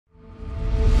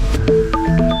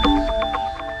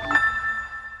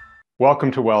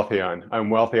Welcome to Wealthion. I'm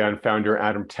Wealthion founder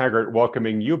Adam Taggart,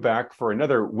 welcoming you back for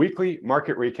another weekly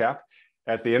market recap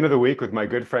at the end of the week with my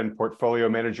good friend, portfolio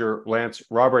manager Lance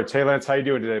Roberts. Hey, Lance, how you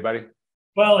doing today, buddy?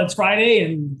 Well, it's Friday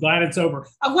and glad it's over.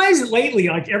 Why is it lately,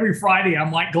 like every Friday,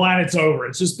 I'm like, glad it's over.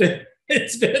 It's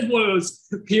been one of those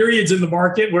periods in the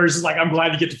market where it's just like, I'm glad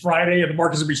to get to Friday and the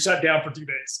market's gonna be shut down for 2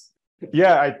 days.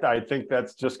 Yeah, I think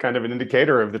that's just kind of an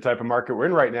indicator of the type of market we're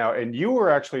in right now. And you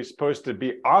were actually supposed to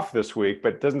be off this week,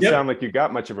 but it doesn't sound like you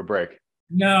got much of a break.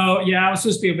 No, yeah, I was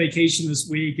supposed to be on vacation this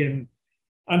week. And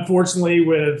unfortunately,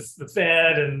 with the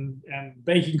Fed and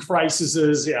banking crises,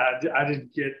 I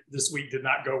didn't get, this week did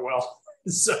not go well.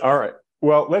 So. All right.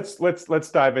 Well,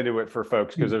 let's dive into it for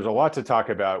folks, because there's a lot to talk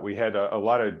about. We had a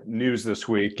lot of news this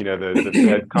week. You know, the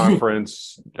Fed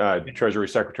conference, Treasury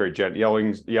Secretary Janet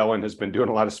Yellen has been doing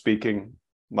a lot of speaking,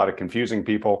 a lot of confusing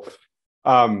people.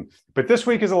 But this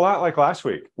week is a lot like last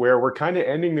week, where we're kind of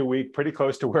ending the week pretty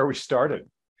close to where we started.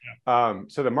 So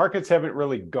the markets haven't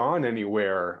really gone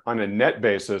anywhere on a net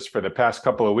basis for the past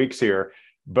couple of weeks here.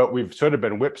 But we've sort of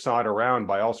been whipsawed around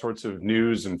by all sorts of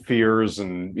news and fears,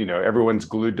 and everyone's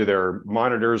glued to their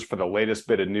monitors for the latest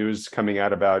bit of news coming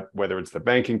out about whether it's the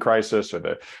banking crisis or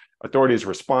the authorities'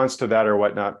 response to that or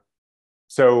whatnot.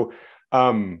 So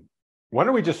why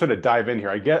don't we just sort of dive in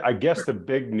here? I guess the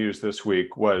big news this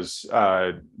week was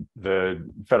the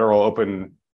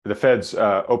Fed's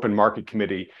Open Market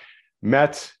Committee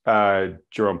met.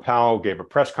 Jerome Powell gave a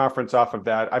press conference off of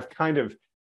that. I've kind of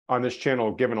on this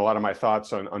channel given a lot of my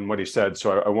thoughts on what he said,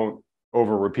 so I won't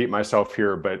over repeat myself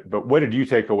here, but what did you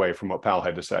take away from what Powell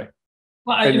had to say?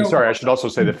 Well, I should also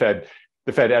say the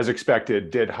Fed, as expected,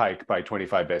 did hike by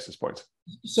 25 basis points.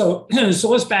 So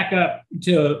let's back up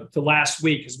to last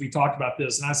week, as we talked about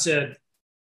this. And I said,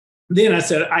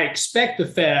 I expect the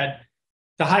Fed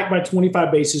to hike by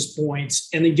 25 basis points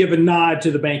and then give a nod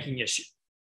to the banking issue,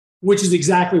 which is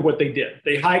exactly what they did.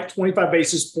 They hiked 25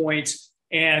 basis points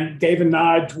and gave a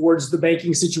nod towards the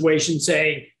banking situation,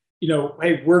 saying,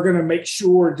 hey, we're going to make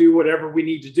sure, do whatever we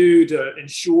need to do to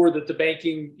ensure that the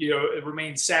banking, it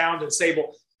remains sound and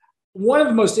stable. One of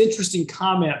the most interesting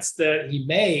comments that he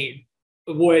made,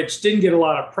 which didn't get a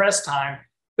lot of press time,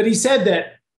 but he said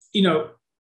that,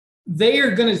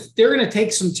 they're going to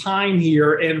take some time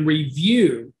here and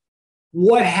review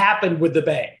what happened with the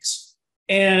banks.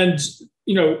 And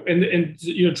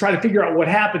try to figure out what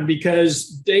happened,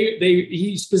 because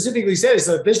he specifically said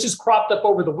this just cropped up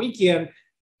over the weekend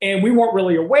and we weren't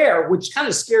really aware, which kind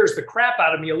of scares the crap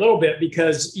out of me a little bit,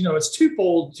 because, it's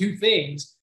twofold, two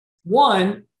things.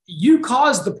 One, you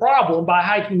caused the problem by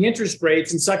hiking interest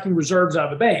rates and sucking reserves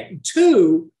out of the bank.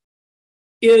 Two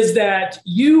is that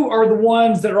you are the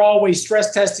ones that are always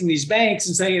stress testing these banks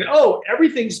and saying, oh,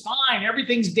 everything's fine,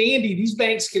 everything's dandy, these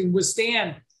banks can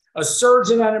withstand a surge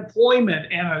in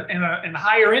unemployment and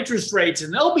higher interest rates,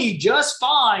 and they'll be just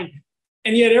fine.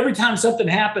 And yet every time something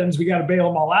happens, we got to bail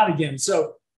them all out again.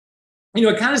 So,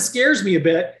 it kind of scares me a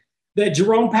bit that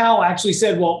Jerome Powell actually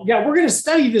said, well, yeah, we're going to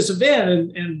study this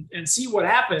event and see what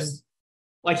happens.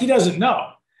 Like he doesn't know.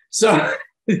 So,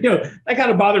 that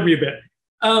kind of bothered me a bit.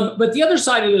 But the other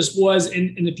side of this was,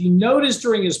 and if you notice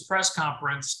during his press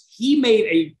conference, he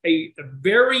made a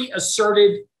very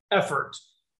assertive effort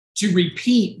to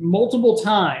repeat multiple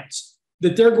times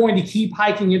that they're going to keep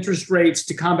hiking interest rates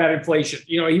to combat inflation.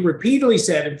 He repeatedly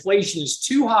said inflation is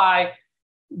too high.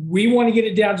 We want to get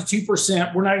it down to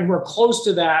 2%. We're not anywhere close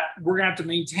to that. We're going to have to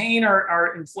maintain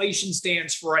our inflation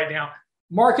stance for right now.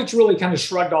 Markets really kind of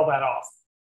shrugged all that off.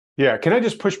 Yeah. Can I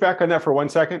just push back on that for 1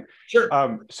 second?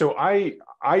 Sure. So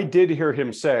I did hear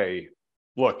him say,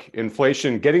 look,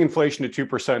 getting inflation to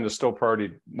 2% is still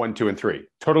priority 1, 2, and 3.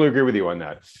 Totally agree with you on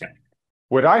that. Okay.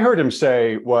 What I heard him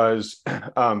say was,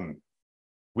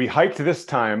 we hiked this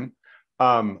time.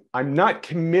 I'm not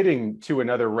committing to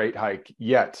another rate hike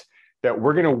yet, that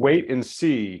we're going to wait and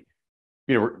see,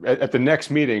 at the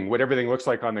next meeting, what everything looks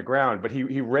like on the ground. But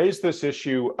he raised this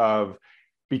issue of,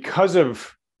 because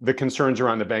of the concerns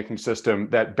around the banking system,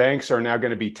 that banks are now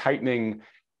going to be tightening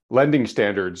lending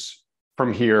standards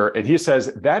from here. And he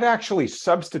says that actually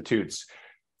substitutes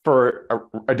for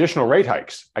additional rate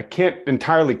hikes. I can't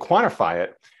entirely quantify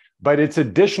it, but it's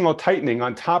additional tightening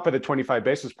on top of the 25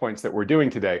 basis points that we're doing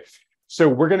today. So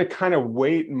we're going to kind of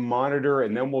wait and monitor,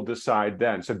 and then we'll decide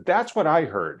then. So that's what I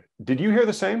heard. Did you hear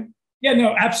the same? Yeah,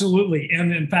 no, absolutely.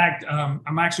 And in fact,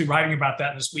 I'm actually writing about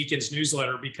that in this weekend's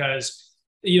newsletter, because,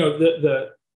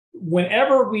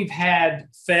 whenever we've had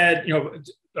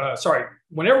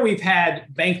whenever we've had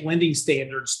bank lending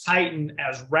standards tighten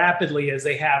as rapidly as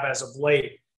they have as of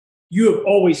late, you have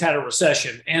always had a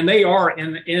recession, and they are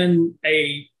in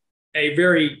a a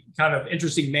very kind of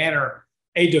interesting manner,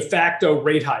 a de facto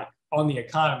rate hike on the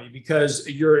economy, because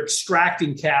you're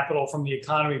extracting capital from the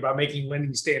economy by making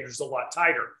lending standards a lot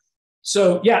tighter.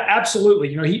 So yeah,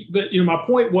 absolutely. But my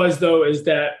point was though, is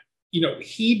that,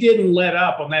 he didn't let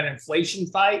up on that inflation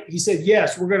fight. He said,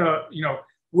 yes, we're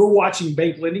watching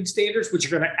bank lending standards, which are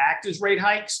going to act as rate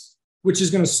hikes, which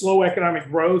is going to slow economic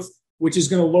growth, which is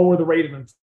going to lower the rate of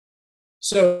inflation.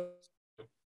 So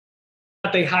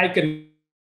they hike. And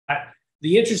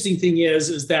the interesting thing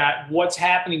is that what's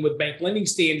happening with bank lending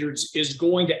standards is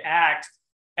going to act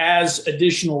as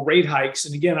additional rate hikes.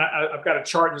 And again, I've got a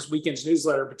chart in this weekend's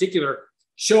newsletter in particular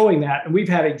showing that. And we've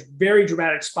had a very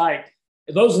dramatic spike.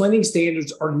 Those lending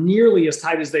standards are nearly as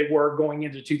tight as they were going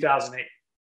into 2008.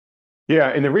 Yeah,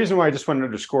 and the reason why I just want to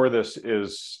underscore this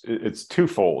is it's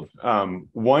twofold.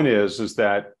 One is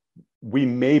that we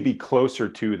may be closer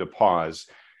to the pause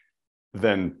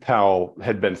than Powell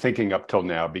had been thinking up till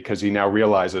now, because he now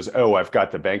realizes, oh, I've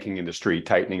got the banking industry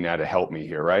tightening now to help me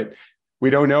here, right? We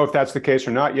don't know if that's the case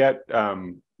or not yet.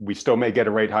 We still may get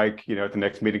a rate hike, at the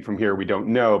next meeting from here. We don't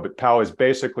know, but Powell has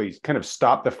basically kind of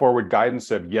stopped the forward guidance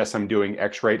of, yes, I'm doing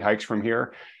X rate hikes from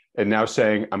here, and now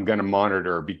saying I'm going to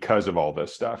monitor because of all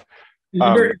this stuff.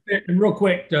 And real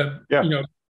quick, the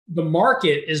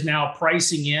market is now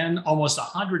pricing in almost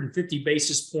 150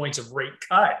 basis points of rate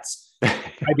cuts by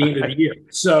the end of the year.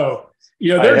 So,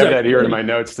 I have that here in my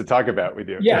notes to talk about. We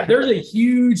do. Yeah, there's a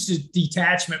huge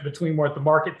detachment between what the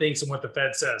market thinks and what the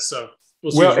Fed says. So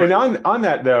we'll see. Well, and on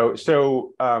that though,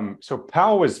 so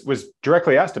Powell was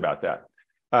directly asked about that.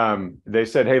 They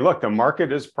said, hey, look, the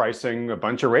market is pricing a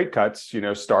bunch of rate cuts,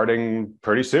 starting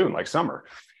pretty soon, like summer.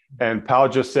 And Powell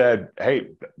just said, hey,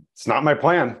 it's not my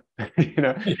plan. I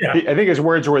think his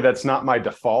words were, that's not my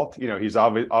default. He's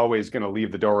always going to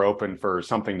leave the door open for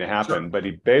something to happen. Sure. But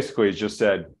he basically just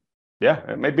said, yeah,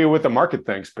 it may be what the market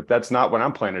thinks, but that's not what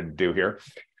I'm planning to do here.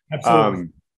 Absolutely.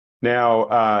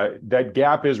 Now, that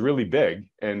gap is really big.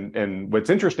 And what's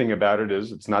interesting about it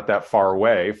is it's not that far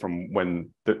away from when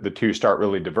the two start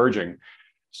really diverging.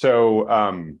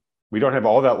 So we don't have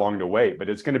all that long to wait, but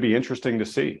it's going to be interesting to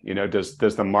see, does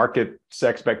the market's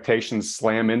expectations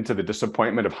slam into the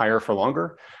disappointment of higher for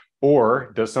longer,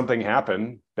 or does something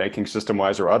happen banking system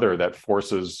wise or other that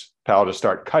forces Powell to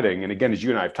start cutting? And again, as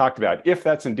you and I have talked about, if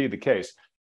that's indeed the case,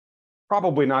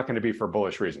 probably not going to be for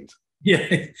bullish reasons.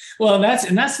 Yeah. Well,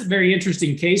 that's a very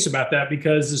interesting case about that,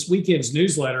 because this weekend's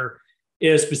newsletter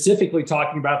is specifically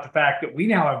talking about the fact that we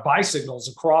now have buy signals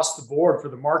across the board for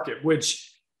the market, which,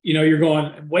 you're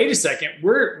going, wait a second,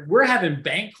 we're having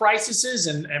bank crises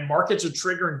and markets are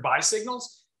triggering buy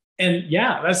signals. And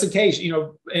yeah, that's the case.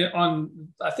 On,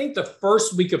 I think the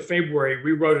first week of February,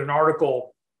 we wrote an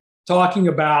article talking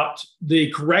about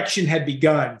the correction had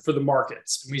begun for the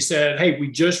markets. And we said, hey,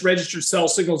 we just registered sell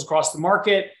signals across the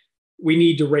market. We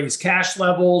need to raise cash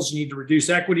levels. You need to reduce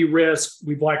equity risk.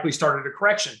 We've likely started a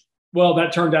correction. Well,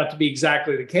 that turned out to be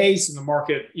exactly the case. And the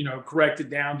market, corrected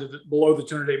down to below the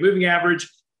 200-day moving average,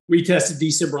 retested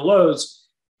December lows.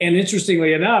 And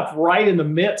interestingly enough, right in the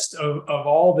midst of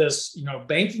all this,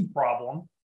 banking problem,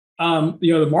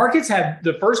 the markets had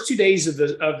the first 2 days of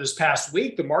this past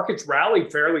week, the markets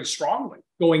rallied fairly strongly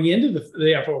going into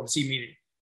the FOMC meeting.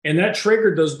 And that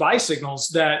triggered those buy signals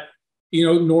that,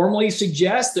 normally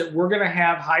suggest that we're going to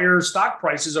have higher stock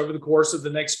prices over the course of the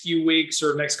next few weeks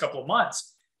or next couple of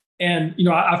months. And,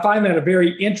 I find that a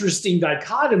very interesting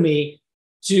dichotomy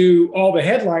to all the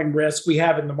headline risk we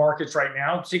have in the markets right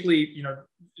now, particularly,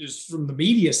 just from the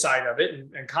media side of it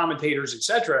and commentators, et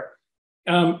cetera.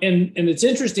 And it's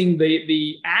interesting,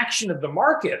 the action of the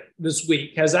market this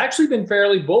week has actually been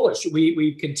fairly bullish.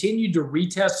 We've continued to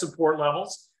retest support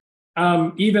levels.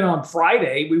 Even on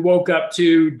Friday, we woke up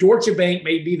to Deutsche Bank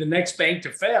may be the next bank to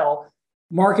fail.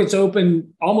 Markets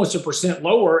opened almost 1%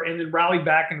 lower and then rallied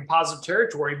back into positive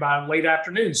territory by late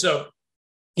afternoon. So,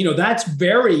 that's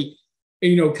very,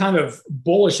 kind of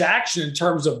bullish action in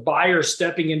terms of buyers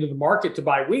stepping into the market to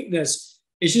buy weakness.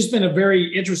 It's just been a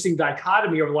very interesting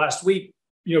dichotomy over the last week,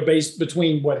 based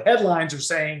between what headlines are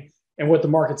saying and what the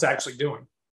market's actually doing.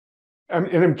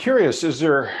 And I'm curious, is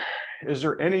there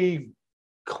any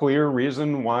clear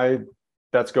reason why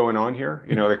that's going on here?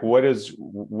 What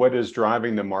is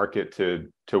driving the market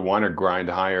to want to grind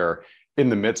higher in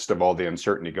the midst of all the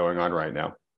uncertainty going on right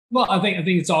now? Well, I think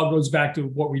it's all goes back to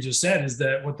what we just said, is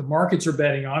that what the markets are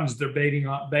betting on is they're betting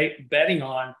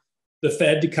on the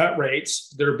Fed to cut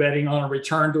rates. They're betting on a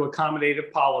return to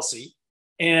accommodative policy,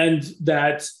 and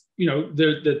that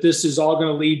that this is all going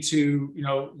to lead to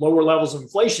lower levels of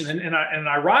inflation. And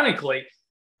ironically,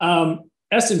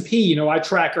 S&P, I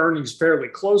track earnings fairly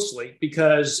closely,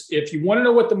 because if you want to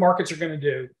know what the markets are going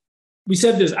to do, we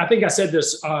said this. I think I said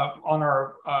this on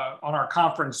our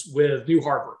conference with New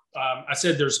Harbor. I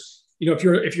said there's, if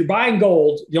you're buying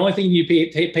gold, the only thing you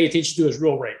pay attention to is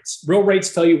real rates. Real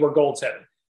rates tell you where gold's headed.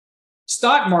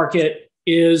 Stock market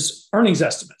is earnings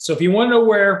estimates. So if you want to know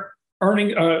where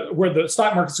the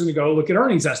stock market's going to go, look at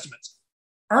earnings estimates.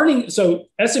 So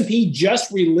S&P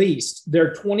just released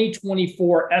their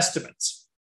 2024 estimates.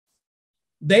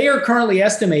 They are currently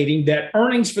estimating that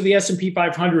earnings for the S&P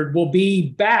 500 will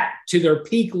be back to their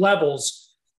peak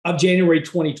levels of January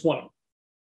 2020.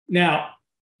 Now,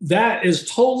 that is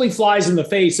totally flies in the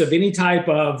face of any type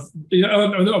of,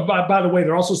 by the way,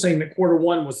 they're also saying that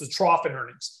Q1 was the trough in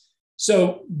earnings.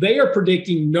 So they are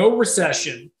predicting no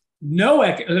recession,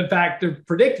 in fact, they're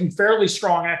predicting fairly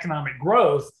strong economic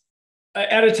growth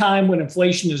at a time when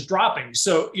inflation is dropping.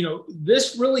 So,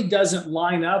 this really doesn't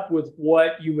line up with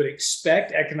what you would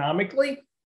expect economically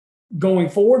going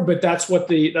forward, but that's what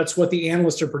the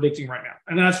analysts are predicting right now.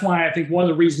 And that's why I think one of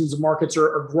the reasons the markets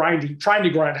are trying to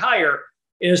grind higher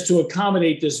is to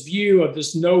accommodate this view of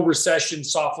this no recession,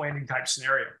 soft landing type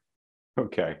scenario.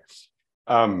 Okay.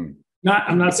 I'm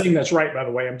not saying that's right, by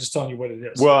the way. I'm just telling you what it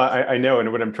is. Well, I know.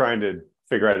 And what I'm trying to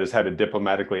figure out is how to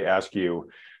diplomatically ask you,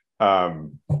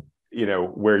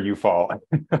 where you fall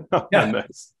on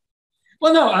this.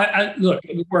 Well, no, I look,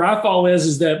 where I fall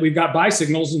is that we've got buy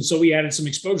signals. And so we added some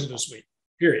exposure this week,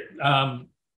 period. And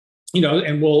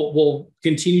we'll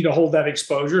continue to hold that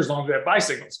exposure as long as we have buy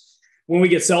signals. When we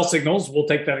get sell signals, we'll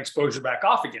take that exposure back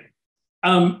off again.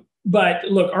 But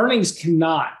look, earnings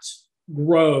cannot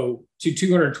grow to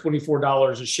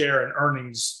 $224 a share in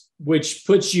earnings, which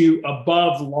puts you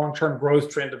above the long-term growth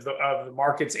trend of the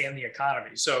markets and the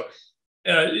economy. So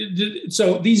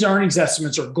these earnings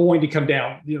estimates are going to come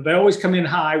down. They always come in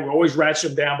high. We always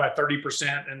ratchet them down by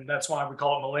 30%. And that's why we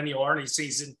call it millennial earnings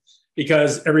season,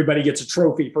 because everybody gets a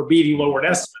trophy for beating lowered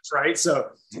estimates, right? So,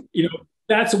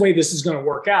 that's the way this is going to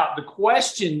work out. The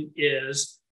question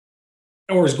is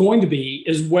going to be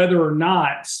whether or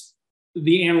not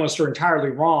the analysts are entirely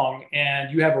wrong and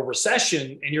you have a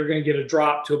recession and you're going to get a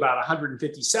drop to about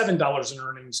 $157 in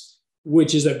earnings,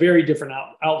 which is a very different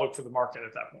outlook for the market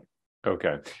at that point.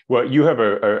 Okay. Well, you have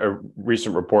a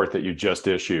recent report that you just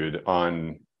issued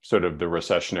on sort of the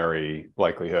recessionary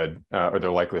likelihood or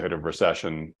the likelihood of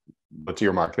recession. Let's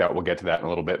earmark that. We'll get to that in a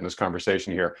little bit in this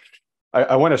conversation here.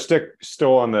 I want to stick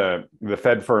still on the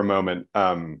Fed for a moment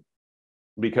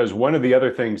because one of the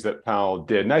other things that Powell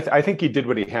did, and I think he did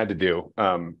what he had to do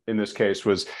in this case,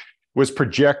 was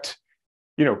project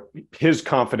his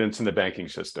confidence in the banking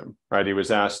system, right? He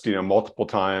was asked, multiple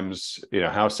times,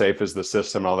 how safe is the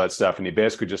system, all that stuff. And he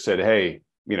basically just said, hey,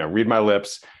 read my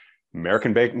lips,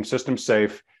 American banking system's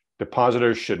safe.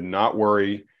 Depositors should not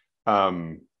worry.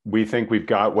 We think we've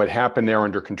got what happened there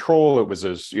under control. It was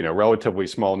a relatively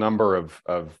small number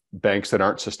of banks that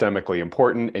aren't systemically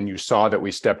important. And you saw that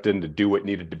we stepped in to do what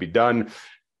needed to be done.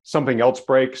 Something else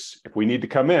breaks. If we need to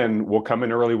come in, we'll come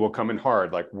in early, we'll come in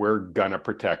hard. Like we're gonna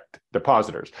protect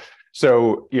depositors.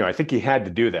 So, I think he had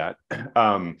to do that.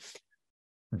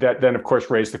 That then, of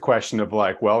course, raised the question of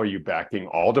like, well, are you backing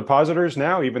all depositors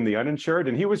now, even the uninsured?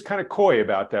 And he was kind of coy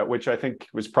about that, which I think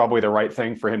was probably the right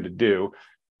thing for him to do.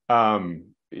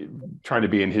 Trying to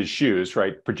be in his shoes,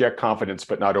 right? Project confidence,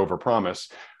 but not overpromise.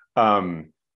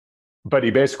 But he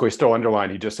basically still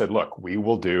underlined, he just said, look, we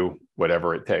will do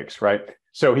whatever it takes, right?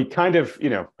 So he kind of,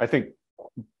 I think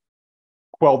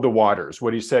quelled the waters.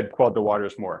 What he said quelled the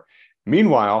waters more.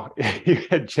 Meanwhile, you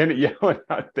had Janet Yellen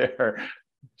out there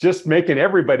just making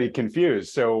everybody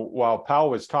confused. So while Powell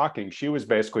was talking, she was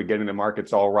basically getting the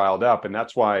markets all riled up. And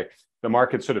that's why the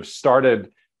market sort of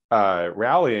started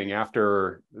rallying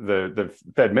after the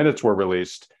Fed minutes were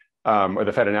released, or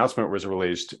the Fed announcement was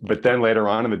released, but then later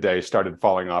on in the day started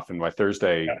falling off. And by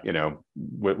Thursday,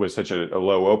 was such a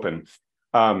low open.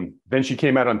 Then she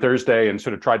came out on Thursday and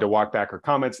sort of tried to walk back her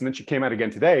comments, and then she came out again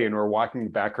today and we're walking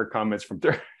back her comments from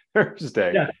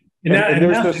Thursday. Yeah.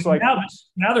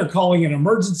 Now they're calling an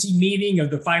emergency meeting of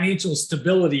the Financial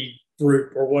Stability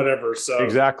Group or whatever. So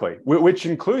exactly, which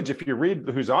includes, if you read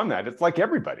who's on that, it's like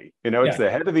everybody. It's the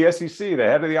head of the SEC, the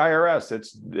head of the IRS,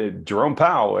 it's Jerome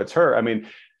Powell, it's her. I mean,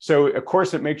 so of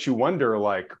course it makes you wonder,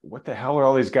 like, what the hell are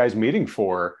all these guys meeting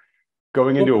for?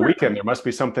 Going into a weekend, there must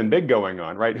be something big going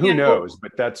on, right? Who knows?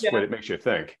 But that's what it makes you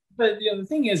think. But the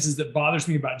thing is that bothers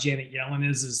me about Janet Yellen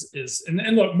is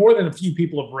and look, more than a few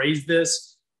people have raised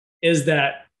this, is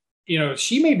that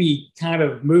she may be kind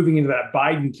of moving into that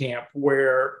Biden camp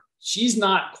where she's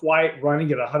not quite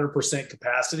running at 100%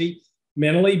 capacity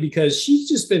mentally, because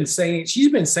she's been saying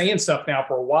stuff now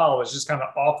for a while. It's just kind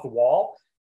of off the wall.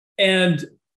 And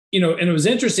and it was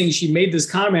interesting. She made this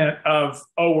comment of,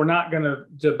 "Oh, we're not going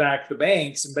to back the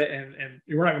banks, and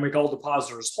we're not going to make all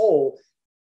depositors whole."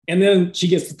 And then she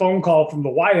gets the phone call from the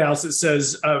White House that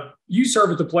says, "You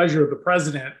serve at the pleasure of the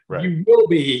president. Right. You will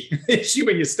be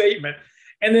issuing a statement."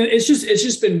 And then it's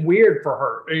just been weird for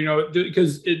her,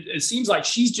 because it seems like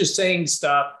she's just saying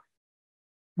stuff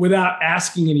without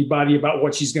asking anybody about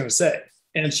what she's going to say,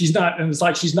 and she's not. And it's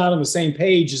like she's not on the same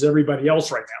page as everybody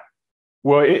else right now.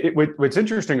 Well, what's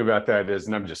interesting about that is,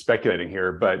 and I'm just speculating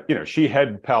here, but she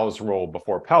had Powell's role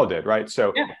before Powell did, right?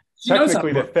 So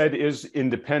technically, the Fed is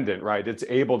independent, right? It's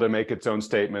able to make its own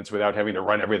statements without having to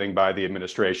run everything by the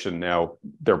administration. Now,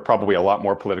 they're probably a lot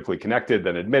more politically connected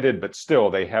than admitted, but still,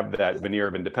 they have that veneer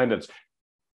of independence.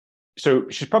 So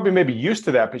she's probably maybe used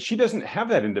to that, but she doesn't have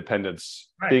that independence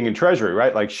being in Treasury,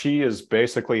 right? Like, she is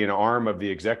basically an arm of the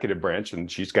executive branch, and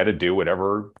she's got to do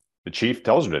whatever the chief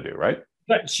tells her to do, right?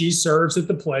 But she serves at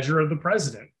the pleasure of the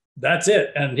president. That's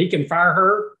it. And he can fire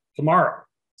her tomorrow.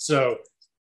 So.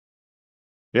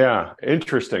 Yeah,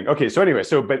 interesting. Okay, so anyway,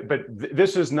 but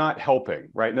this is not helping,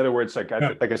 right? In other words, like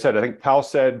I said, I think Powell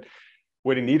said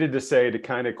what he needed to say to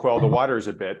kind of quell the waters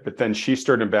a bit, but then she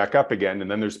stirred him back up again.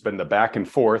 And then there's been the back and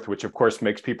forth, which of course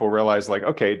makes people realize, like,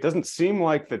 okay, it doesn't seem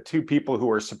like the two people who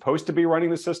are supposed to be running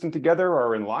the system together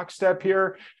are in lockstep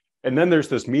here. And then there's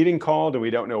this meeting called and we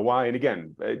don't know why. And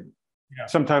again,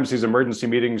 sometimes these emergency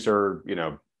meetings are,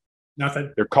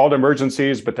 nothing. They're called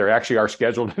emergencies, but they actually are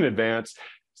scheduled in advance.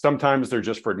 Sometimes they're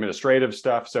just for administrative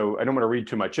stuff. So I don't want to read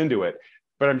too much into it,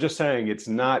 but I'm just saying it's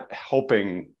not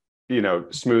helping,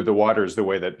 smooth the waters the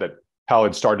way that Powell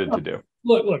had started to do.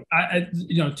 Look, I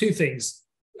two things.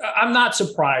 I'm not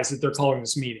surprised that they're calling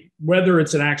this meeting. Whether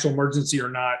it's an actual emergency or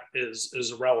not is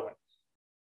irrelevant.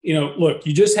 Look,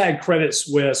 you just had Credit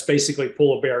Suisse basically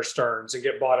pull a Bear Stearns and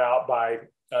get bought out by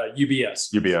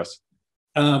UBS.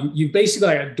 You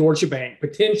basically got Deutsche Bank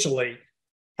potentially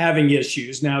having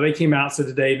issues. Now they came out and said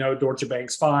today, no, Deutsche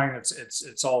Bank's fine.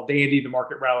 It's all dandy. The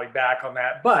market rallied back on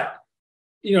that. But,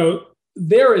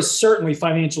 there is certainly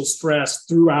financial stress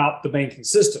throughout the banking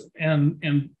system.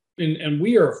 And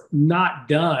we are not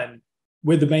done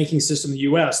with the banking system in the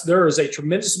US. There is a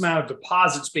tremendous amount of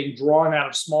deposits being drawn out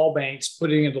of small banks,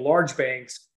 putting into large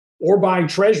banks, or buying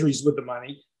treasuries with the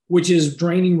money, which is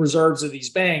draining reserves of these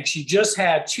banks. You just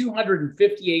had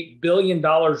 $258 billion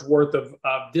worth of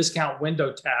discount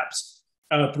window taps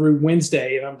through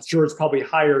Wednesday, and I'm sure it's probably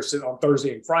higher on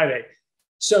Thursday and Friday.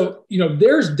 So,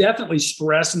 there's definitely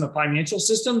stress in the financial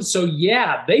system. So,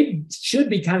 yeah, they should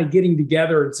be kind of getting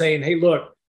together and saying, hey,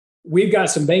 look, we've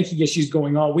got some banking issues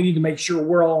going on. We need to make sure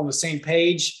we're all on the same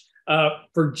page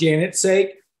for Janet's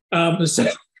sake.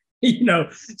 So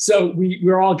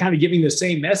we're all kind of giving the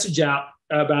same message out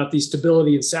about the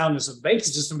stability and soundness of the banking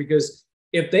system, because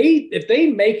if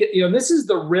they make it, this is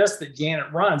the risk that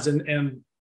Janet runs, and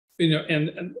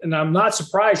I'm not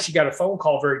surprised she got a phone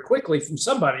call very quickly from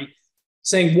somebody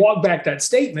saying walk back that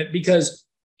statement, because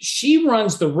she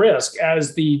runs the risk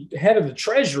as the head of the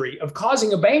Treasury of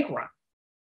causing a bank run.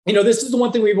 This is the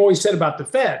one thing we've always said about the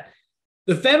Fed.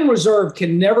 The Federal Reserve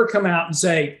can never come out and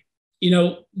say,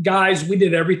 guys, we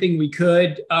did everything we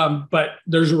could, but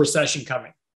there's a recession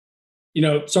coming.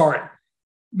 Sorry,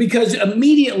 because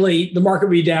immediately the market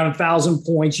would be down 1,000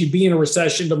 points. You'd be in a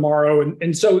recession tomorrow.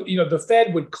 And so, the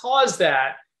Fed would cause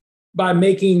that by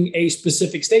making a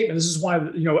specific statement. This is why,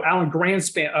 Alan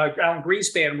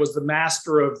Greenspan was the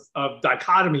master of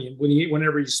dichotomy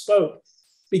whenever he spoke,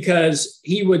 because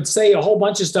he would say a whole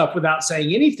bunch of stuff without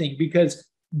saying anything, because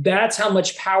that's how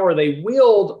much power they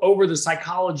wield over the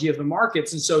psychology of the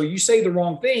markets. And so you say the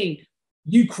wrong thing,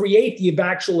 you create the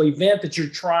actual event that you're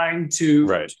trying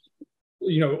to,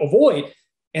 avoid.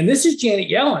 And this is Janet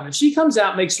Yellen. If she comes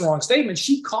out and makes the wrong statement,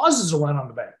 she causes a run on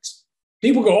the banks.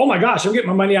 People go, oh my gosh, I'm getting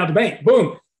my money out of the bank.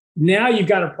 Boom. Now you've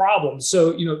got a problem.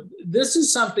 So, this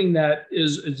is something that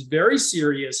is very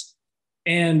serious.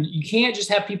 And you can't just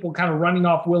have people kind of running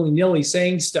off willy-nilly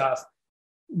saying stuff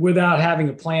without having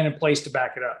a plan in place to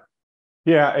back it up.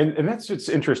 Yeah, and it's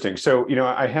interesting. So,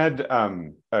 I had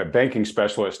a banking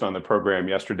specialist on the program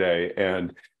yesterday,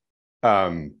 and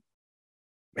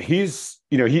he's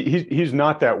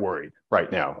not that worried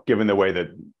right now, given the way that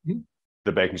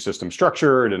the banking system's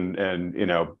structured and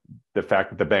the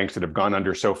fact that the banks that have gone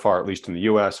under so far, at least in the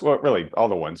US, well, really all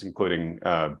the ones, including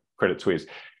Credit Suisse,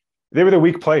 they were the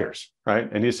weak players, right?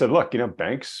 And he said, look,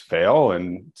 banks fail,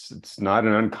 and it's not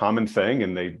an uncommon thing,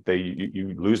 and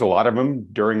you lose a lot of them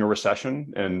during a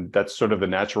recession, and that's sort of the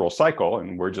natural cycle.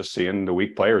 And we're just seeing the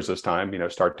weak players this time,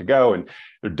 start to go, and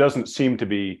there doesn't seem to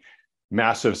be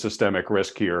massive systemic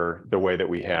risk here the way that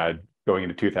we had going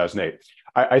into 2008.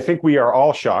 I think we are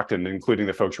all shocked, and including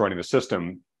the folks running the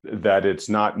system, that it's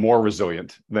not more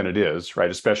resilient than it is,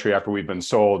 right? Especially after we've been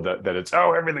sold that it's,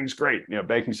 oh, everything's great.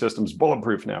 Banking system's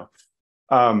bulletproof now.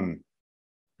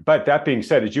 But that being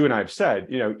said, as you and I have said,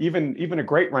 even a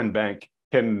great run bank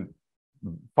can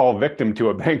fall victim to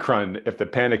a bank run if the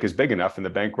panic is big enough and the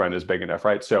bank run is big enough,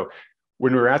 right? So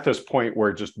when we're at this point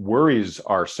where just worries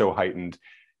are so heightened,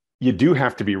 you do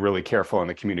have to be really careful on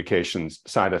the communications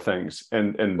side of things.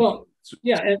 And well,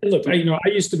 yeah, and look, I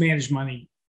used to manage money.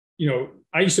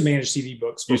 I used to manage CD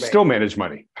books. You still manage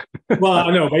money. Well,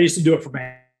 I know, but I used to do it for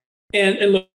banks.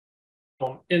 And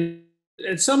look, and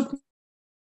at some point,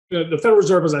 the Federal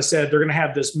Reserve, as I said, they're going to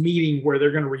have this meeting where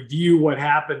they're going to review what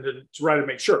happened and try to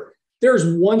make sure. There's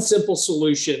one simple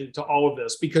solution to all of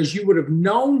this, because you would have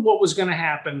known what was going to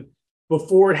happen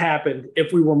before it happened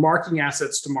if we were marking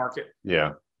assets to market.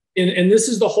 Yeah. And this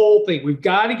is the whole thing. We've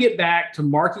got to get back to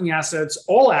marking assets,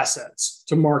 all assets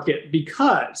to market,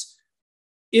 because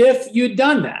if you'd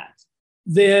done that,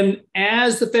 then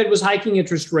as the Fed was hiking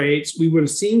interest rates, we would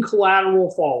have seen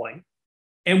collateral falling,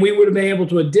 and we would have been able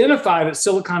to identify that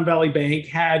Silicon Valley Bank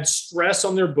had stress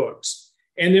on their books.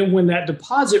 And then when that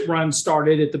deposit run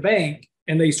started at the bank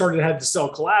and they started to have to sell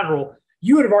collateral,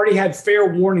 you would have already had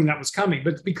fair warning that was coming.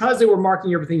 But because they were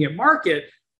marking everything at market,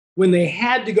 when they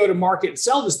had to go to market and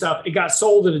sell the stuff, it got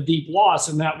sold at a deep loss.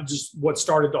 And that was just what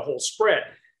started the whole spread.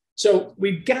 So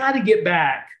we've got to get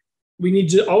back.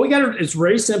 It's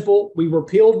very simple. We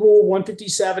repealed Rule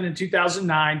 157 in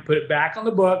 2009, put it back on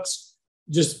the books,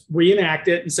 just reenact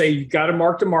it and say, you've got to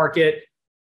mark to market,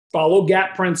 follow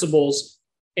GAAP principles,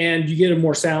 and you get a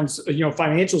more sound,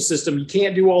 financial system. You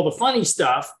can't do all the funny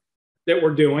stuff that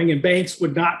we're doing, and banks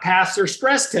would not pass their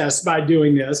stress tests by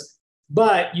doing this,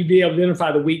 but you'd be able to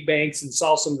identify the weak banks and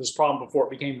solve some of this problem before it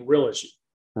became a real issue.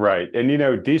 Right. And,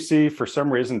 DC, for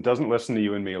some reason, doesn't listen to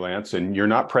you and me, Lance, and you're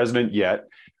not president yet.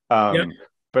 Yep.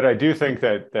 But I do think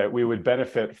that we would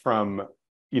benefit from,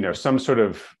 some sort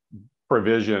of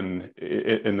provision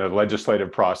in the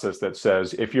legislative process that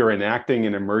says if you're enacting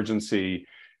an emergency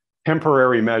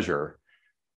temporary measure,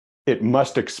 it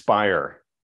must expire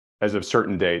as of a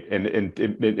certain date, and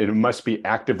it must be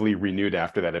actively renewed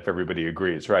after that if everybody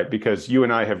agrees, right? Because you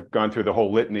and I have gone through the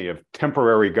whole litany of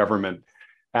temporary government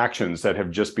actions that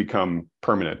have just become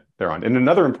permanent thereon. And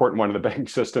another important one in the banking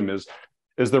system is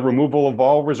the removal of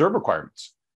all reserve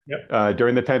requirements. Yep.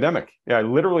 During the pandemic. Yeah, I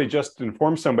literally just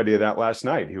informed somebody of that last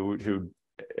night who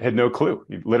had no clue.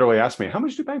 He literally asked me, how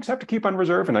much do banks have to keep on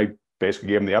reserve? And I basically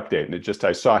gave him the update, and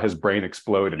I saw his brain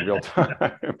explode in real time.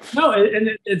 No,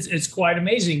 and it's quite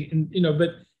amazing. And, but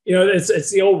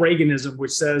it's the old Reaganism,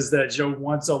 which says that,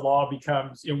 once a law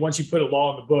becomes, once you put a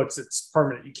law in the books, it's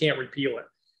permanent. You can't repeal it,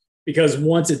 because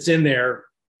once it's in there,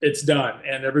 it's done,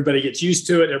 and everybody gets used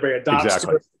to it. Everybody adopts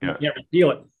to it. Yeah. You can't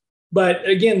repeal it. But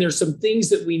again, there's some things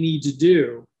that we need to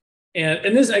do.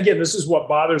 And this is what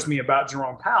bothers me about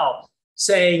Jerome Powell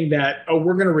saying that,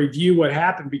 we're going to review what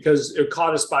happened because it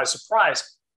caught us by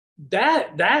surprise.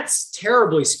 That's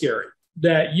terribly scary,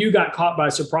 that you got caught by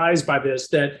surprise by this,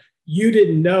 that you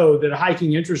didn't know that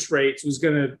hiking interest rates was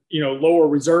going to, lower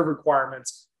reserve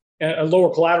requirements and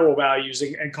lower collateral values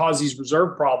and cause these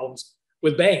reserve problems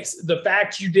with banks. The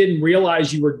fact you didn't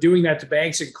realize you were doing that to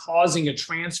banks and causing a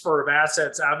transfer of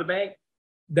assets out of the bank,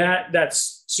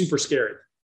 that's super scary.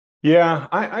 Yeah,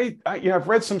 I've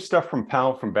read some stuff from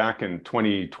Powell from back in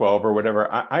 2012 or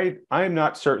whatever. I'm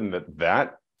not certain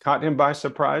that caught him by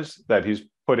surprise, that he's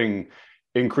putting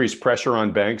increased pressure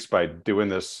on banks by doing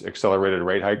this accelerated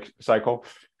rate hike cycle.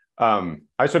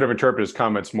 I sort of interpret his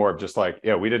comments more of just like,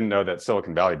 we didn't know that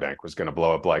Silicon Valley Bank was going to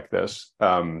blow up like this,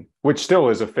 which still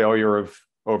is a failure of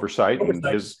oversight, and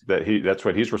that's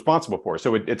what he's responsible for.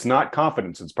 So it's not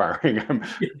confidence inspiring.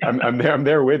 I'm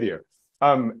there with you.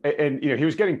 And he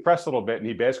was getting pressed a little bit, and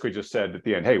he basically just said at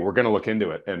the end, hey, we're going to look into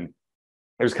it. And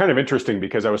it was kind of interesting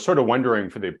because I was sort of wondering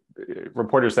for the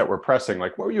reporters that were pressing,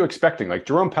 like, what were you expecting? Like,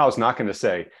 Jerome Powell's not going to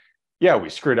say, yeah, we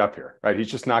screwed up here, right? He's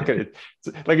just not going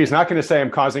to, he's not going to say I'm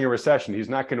causing a recession. He's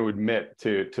not going to admit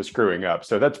to screwing up.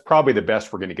 So that's probably the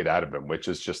best we're going to get out of him, which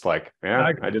is just like,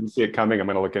 I didn't see it coming. I'm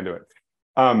going to look into it.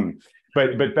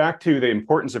 But back to the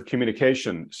importance of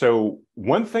communication. So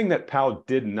one thing that Powell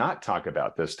did not talk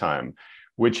about this time,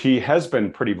 which he has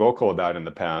been pretty vocal about in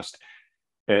the past,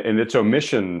 and its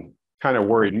omission kind of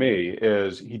worried me,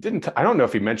 is I don't know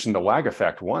if he mentioned the lag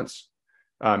effect once.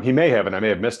 He may have, and I may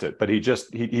have missed it, but he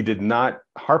did not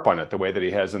harp on it the way that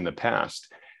he has in the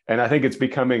past. And I think it's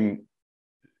becoming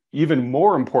even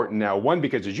more important now. One,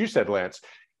 because as you said, Lance,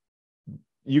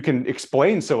 you can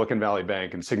explain Silicon Valley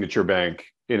Bank and Signature Bank,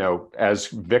 as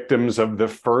victims of the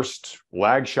first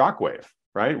lag shockwave,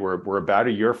 right? We're about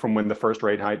a year from when the first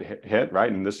rate hike hit,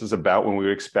 right? And this is about when we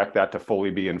would expect that to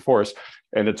fully be enforced.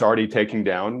 And it's already taking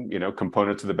down,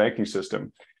 components of the banking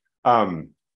system.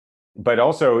 But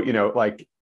also, like,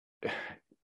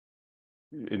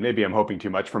 maybe I'm hoping too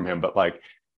much from him, but like,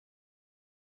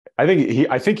 I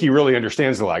think he really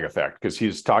understands the lag effect because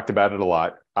he's talked about it a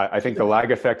lot. I think the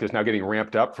lag effect is now getting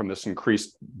ramped up from this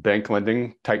increased bank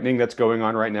lending tightening that's going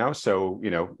on right now. So,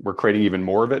 we're creating even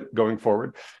more of it going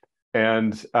forward.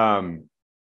 And,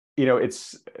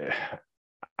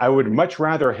 I would much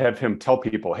rather have him tell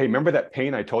people, hey, remember that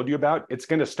pain I told you about? It's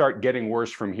going to start getting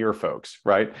worse from here, folks,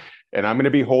 right? And I'm going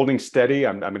to be holding steady.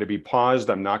 I'm going to be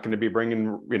paused. I'm not going to be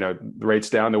bringing, the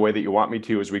rates down the way that you want me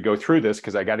to as we go through this,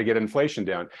 because I got to get inflation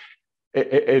down.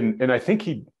 And I think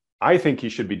he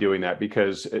should be doing that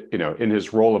because, in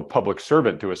his role of public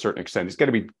servant to a certain extent, he's got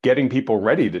to be getting people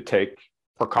ready to take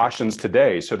precautions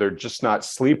today. So they're just not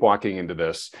sleepwalking into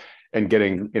this and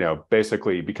getting,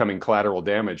 basically becoming collateral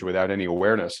damage without any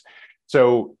awareness.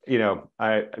 So,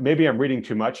 maybe I'm reading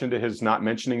too much into his not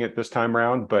mentioning it this time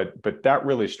around, but that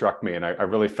really struck me. And I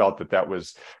really felt that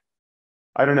was,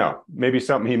 I don't know, maybe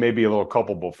something he may be a little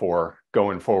culpable for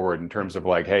going forward in terms of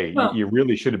like, hey, you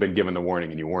really should have been given the warning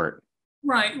and you weren't.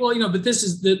 Right. Well, but this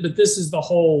is the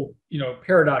whole,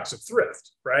 paradox of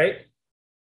thrift, right?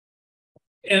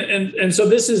 And so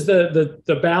this is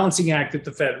the balancing act that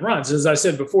the Fed runs. As I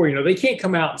said before, they can't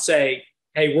come out and say,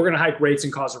 hey, we're going to hike rates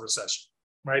and cause a recession,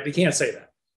 right? They can't say that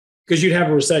because you'd have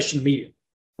a recession immediately.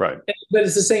 Right. But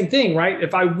it's the same thing, right?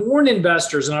 If I warn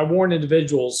investors and I warn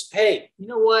individuals, hey, you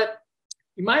know what?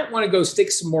 You might want to go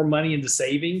stick some more money into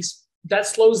savings. That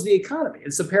slows the economy.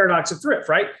 It's the paradox of thrift,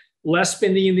 right? Less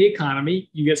spending in the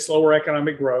economy, you get slower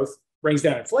economic growth, brings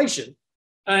down inflation.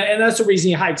 And that's the reason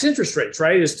he hikes interest rates,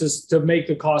 right? Is to make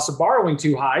the cost of borrowing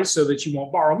too high so that you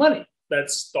won't borrow money.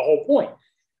 That's the whole point.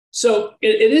 So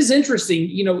it is interesting.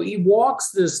 He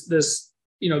walks this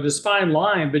fine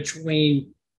line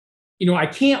between, I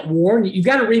can't warn you. You've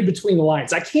got to read between the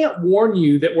lines. I can't warn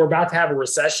you that we're about to have a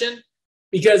recession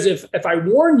because if I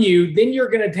warn you, then you're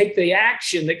going to take the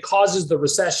action that causes the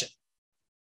recession.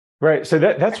 Right. So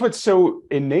that's what's so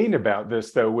inane about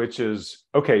this, though, which is,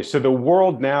 okay, so the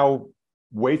world now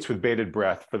waits with bated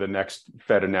breath for the next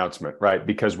Fed announcement, right?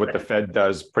 Because what the Fed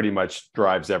does pretty much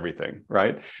drives everything,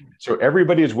 right? So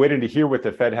everybody is waiting to hear what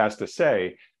the Fed has to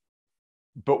say,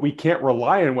 but we can't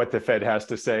rely on what the Fed has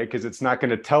to say because it's not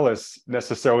going to tell us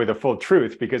necessarily the full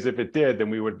truth, because if it did, then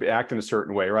we would act in a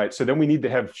certain way, right? So then we need to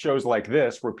have shows like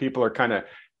this where people are kind of,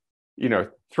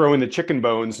 throwing the chicken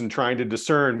bones and trying to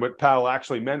discern what Powell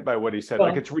actually meant by what he said.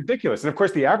 Like, it's ridiculous. And of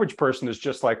course, the average person is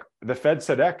just like, the Fed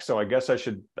said X, so I guess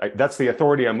that's the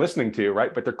authority I'm listening to,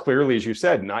 right? But they're clearly, as you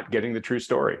said, not getting the true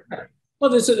story. Well,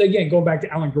 this is, again, going back to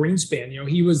Alan Greenspan,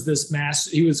 he was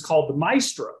he was called the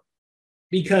maestro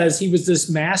because he was this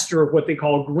master of what they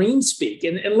call green speak.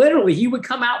 And literally, he would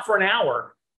come out for an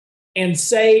hour and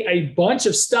say a bunch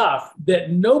of stuff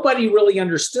that nobody really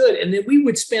understood. And then we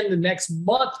would spend the next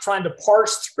month trying to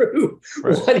parse through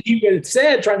what he had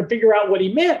said, trying to figure out what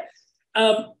he meant.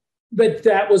 But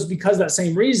that was because of that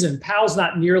same reason. Powell's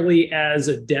not nearly as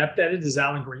adept at it as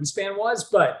Alan Greenspan was,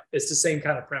 but it's the same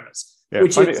kind of premise. Yeah,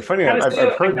 which funny. I've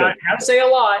heard that. How to say a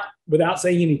lot without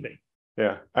saying anything.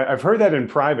 Yeah, I've heard that in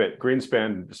private.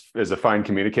 Greenspan is a fine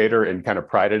communicator and kind of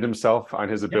prided himself on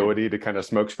his ability to kind of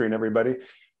smokescreen everybody.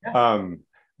 Yeah.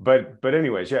 But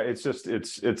anyways, yeah, it's just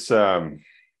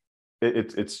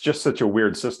such a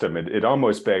weird system. It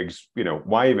almost begs,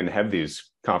 why even have these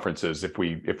conferences if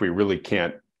we really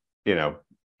can't,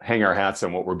 hang our hats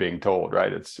on what we're being told,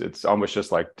 right? It's almost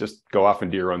just like, just go off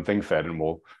and do your own thing, Fed, and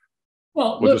we'll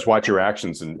just watch your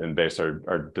actions and base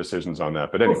our decisions on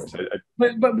that. But anyways,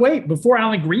 but wait, before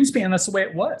Alan Greenspan, that's the way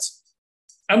it was.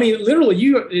 I mean,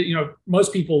 literally,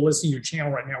 most people listening to your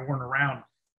channel right now weren't around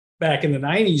back in the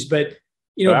 90s, but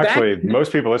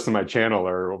most people listening to my channel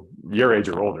are your age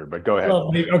or older, but go ahead.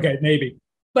 Well, maybe.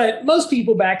 But most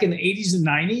people back in the 80s and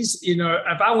 90s,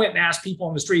 if I went and asked people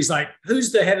on the streets, like,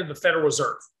 who's the head of the Federal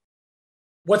Reserve?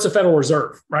 What's the Federal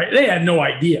Reserve, right? They had no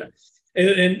idea.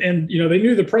 And they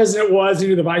knew the president was, they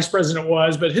knew the vice president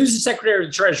was, but who's the Secretary of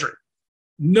the Treasury?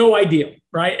 No idea,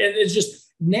 right? And it's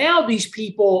just now these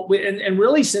people, and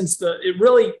really since it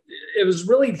was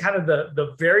really kind of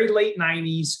the very late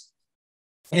 90s,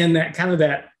 and that kind of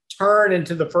that turn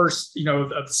into the first, of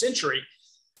the century,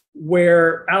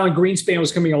 where Alan Greenspan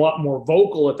was becoming a lot more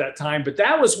vocal at that time. But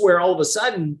that was where all of a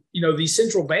sudden, these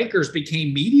central bankers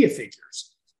became media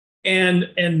figures. And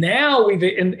now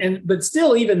but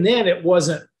still, even then, it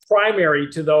wasn't primary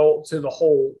to the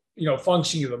whole,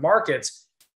 functioning of the markets.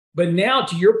 But now,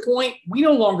 to your point, we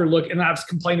no longer look, and I've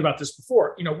complained about this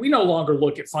before, we no longer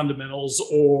look at fundamentals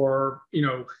or,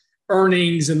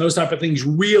 earnings and those type of things.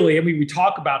 Really, I mean, we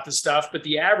talk about this stuff, but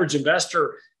the average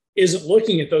investor isn't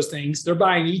looking at those things. They're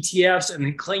buying ETFs and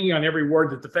then clinging on every word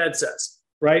that the Fed says,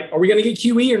 right? Are we going to get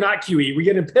QE or not QE? Are we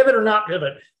going to pivot or not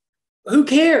pivot? Who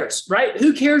cares, right?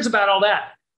 Who cares about all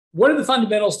that? What do the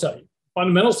fundamentals tell you?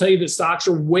 Fundamentals tell you that stocks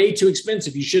are way too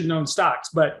expensive. You shouldn't own stocks,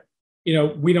 but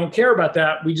we don't care about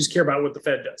that. We just care about what the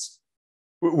Fed does.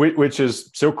 Which is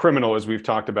so criminal, as we've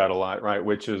talked about a lot, right?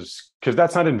 Which is because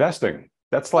that's not investing.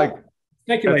 That's like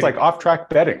off-track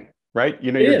betting, right?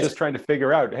 You're just trying to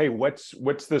figure out, hey, what's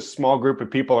this small group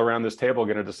of people around this table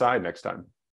going to decide next time?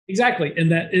 Exactly, and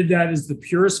that is the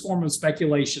purest form of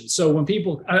speculation. So when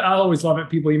people, I always love it.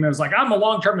 People email like, I'm a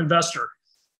long-term investor.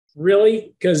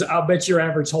 Really? Because I'll bet your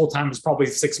average hold time is probably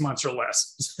 6 months or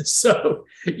less. So,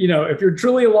 if you're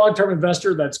truly a long-term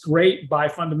investor, that's great. Buy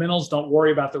fundamentals. Don't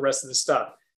worry about the rest of the stuff.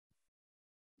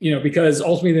 Because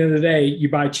ultimately, at the end of the day, you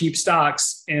buy cheap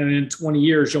stocks and in 20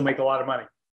 years, you'll make a lot of money.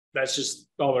 That's just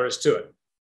all there is to it.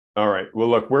 All right. Well,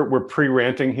 look, we're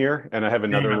pre-ranting here, and I have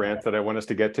another rant that I want us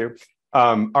to get to.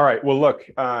 All right. Well, look,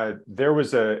 there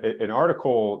was an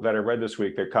article that I read this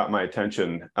week that caught my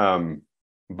attention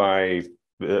by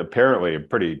apparently a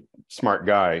pretty smart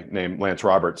guy named Lance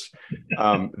Roberts.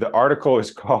 The article is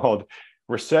called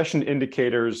 "Recession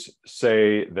Indicators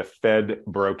Say the Fed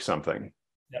Broke Something."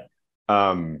 Yeah.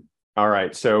 All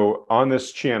right. So on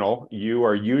this channel, you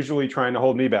are usually trying to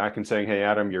hold me back and saying, "Hey,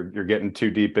 Adam, you're getting too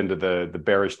deep into the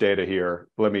bearish data here.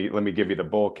 Let me give you the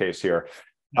bull case here."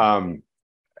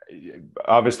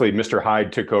 Obviously, Mr.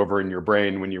 Hyde took over in your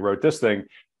brain when you wrote this thing.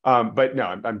 But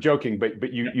no, I'm joking.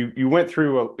 But you went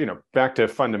through back to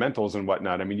fundamentals and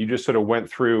whatnot. I mean, you just sort of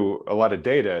went through a lot of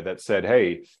data that said,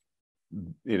 hey,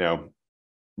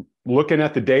 looking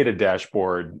at the data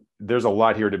dashboard, there's a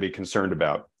lot here to be concerned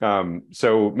about.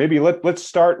 So maybe let's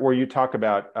start where you talk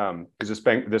about because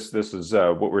this is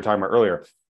what we were talking about earlier.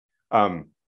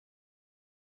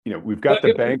 We've got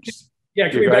the banks. Yeah,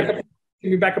 can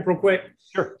we back up real quick?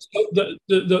 Sure. So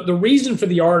the reason for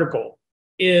the article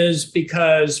is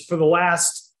because for the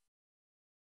last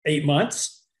 8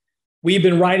 months, we've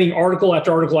been writing article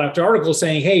after article after article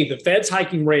saying, hey, the Fed's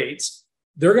hiking rates.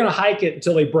 They're going to hike it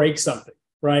until they break something,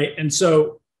 right? And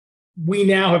so we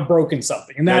now have broken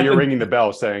something. And now you're ringing the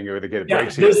bell saying you're going to get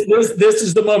breaks. This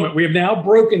is the moment. We have now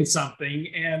broken something,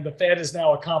 and the Fed has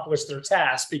now accomplished their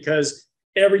task because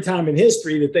every time in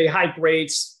history that they hike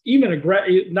rates,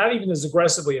 not even as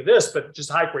aggressively as this, but just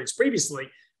hike rates previously,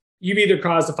 you've either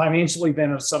caused a financial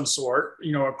event of some sort,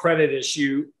 a credit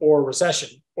issue or a recession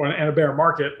and a bear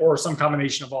market or some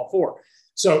combination of all four.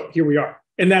 So here we are.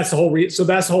 And that's the whole that's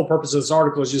the whole purpose of this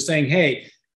article is just saying, hey,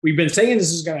 we've been saying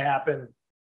this is going to happen.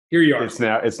 Here you are. It's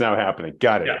now happening.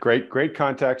 Got it. Yeah. Great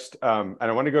context. And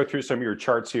I want to go through some of your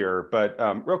charts here, but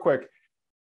real quick.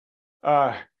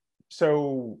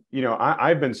 So,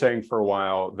 I've been saying for a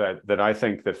while that I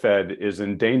think the Fed is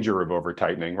in danger of over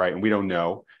tightening, right? And we don't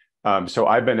know. So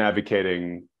I've been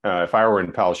advocating, if I were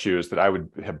in Powell's shoes, that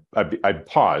I'd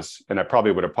pause, and I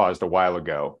probably would have paused a while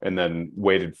ago and then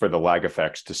waited for the lag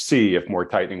effects to see if more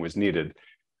tightening was needed.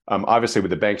 Obviously,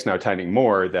 with the banks now tightening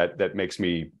more, that makes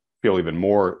me feel even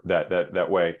more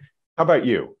that way. How about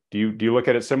you? Do you look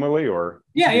at it similarly, or?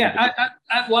 Yeah.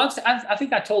 I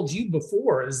think I told you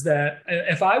before is that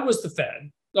if I was the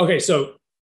Fed, okay, so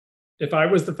if I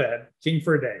was the Fed, king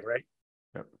for a day, right?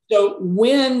 Yep. So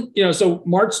when, so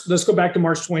March, let's go back to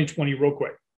March 2020 real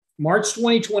quick. March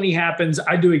 2020 happens.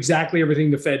 I do exactly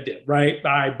everything the Fed did, right?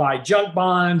 I buy junk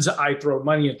bonds. I throw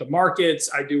money at the markets.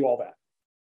 I do all that.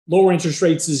 Lower interest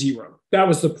rates to zero. That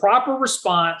was the proper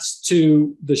response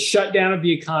to the shutdown of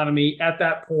the economy at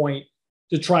that point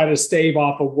to try to stave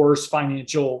off a worse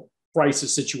financial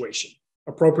crisis situation.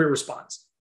 Appropriate response.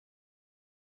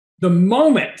 The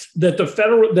moment that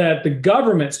the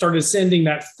government started sending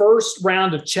that first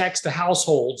round of checks to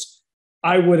households,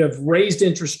 I would have raised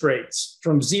interest rates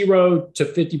from 0 to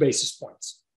 50 basis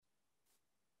points.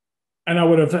 And I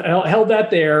would have held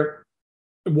that there,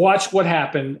 watched what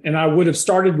happened, and I would have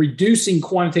started reducing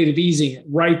quantitative easing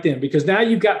right then, because now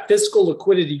you've got fiscal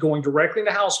liquidity going directly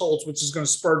into households, which is going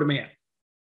to spur demand.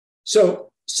 So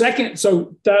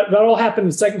that all happened in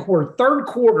the second quarter. Third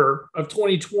quarter of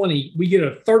 2020, we get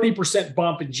a 30%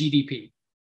 bump in GDP.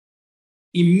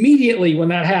 Immediately when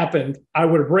that happened, I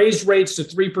would have raised rates to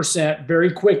 3%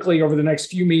 very quickly over the next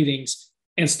few meetings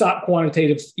and stopped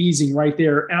quantitative easing right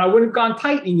there. And I wouldn't have gone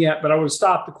tightening yet, but I would have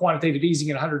stopped the quantitative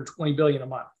easing at $120 billion a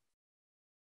month.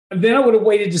 And then I would have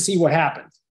waited to see what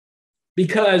happened.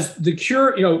 because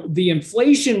the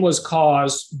inflation was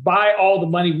caused by all the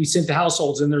money we sent to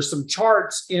households. And there's some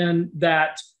charts in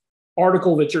that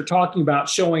article that you're talking about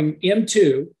showing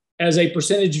M2 as a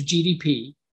percentage of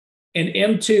GDP and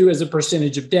M2 as a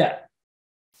percentage of debt.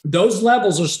 Those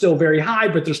levels are still very high,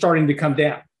 but they're starting to come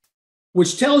down,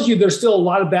 which tells you there's still a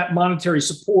lot of that monetary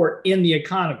support in the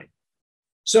economy.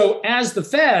 So as the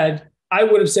Fed, I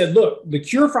would have said, look, the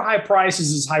cure for high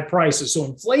prices is high prices. So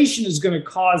inflation is going to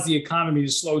cause the economy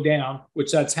to slow down,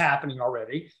 which that's happening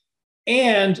already.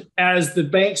 And as the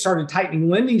bank started tightening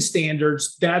lending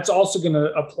standards, that's also going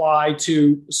to apply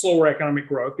to slower economic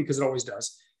growth because it always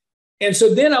does. And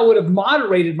so then I would have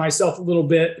moderated myself a little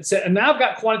bit. And now I've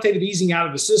got quantitative easing out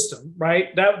of the system,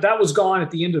 right? That was gone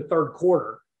at the end of third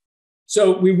quarter.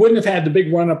 So we wouldn't have had the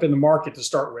big run up in the market to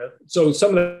start with. So some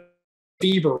of the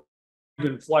fever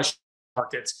been flush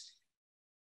markets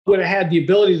would have had the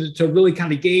ability to really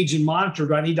kind of gauge and monitor.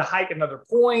 Do I need to hike another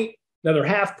point, another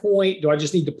half point? Do I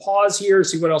just need to pause here,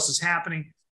 see what else is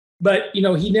happening? But,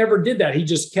 he never did that. He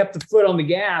just kept the foot on the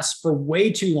gas for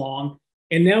way too long.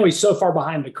 And now he's so far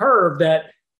behind the curve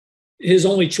that his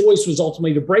only choice was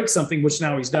ultimately to break something, which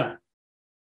now he's done.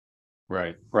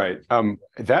 Right.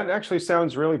 That actually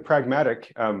sounds really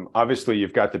pragmatic. Obviously,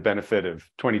 you've got the benefit of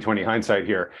 2020 hindsight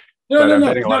here. No.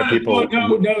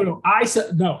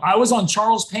 I was on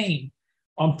Charles Payne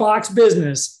on Fox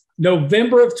Business,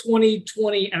 November of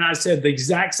 2020, and I said the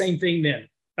exact same thing then.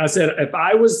 I said if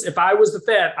I was the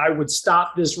Fed, I would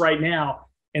stop this right now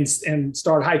and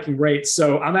start hiking rates.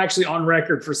 So I'm actually on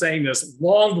record for saying this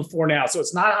long before now. So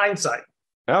it's not hindsight.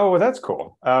 Oh, well, that's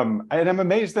cool. And I'm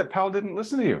amazed that Powell didn't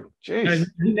listen to you. Jeez.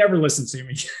 He never listens to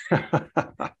me.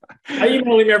 I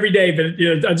email him every day, but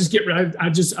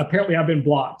apparently I've been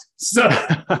blocked. So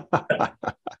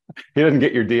he doesn't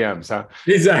get your DMs, huh?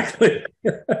 Exactly.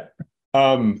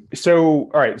 So,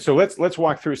 all right. So let's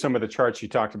walk through some of the charts you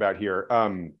talked about here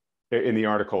in the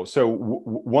article. So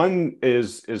one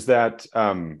is that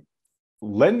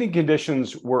lending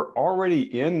conditions were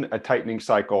already in a tightening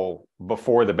cycle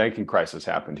before the banking crisis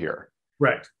happened here.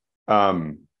 Right.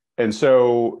 And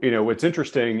so, what's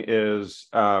interesting is,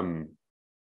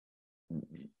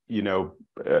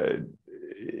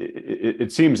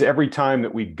 it seems every time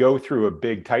that we go through a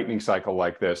big tightening cycle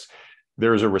like this,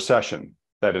 there's a recession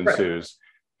that ensues.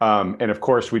 Right. And of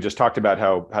course, we just talked about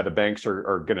how the banks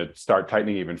are going to start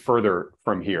tightening even further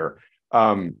from here.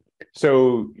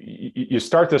 So you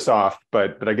start this off,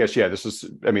 but I guess, this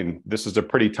is a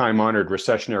pretty time-honored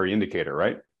recessionary indicator,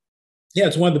 right? Yeah,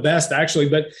 it's one of the best actually,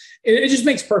 but it just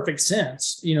makes perfect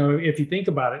sense, if you think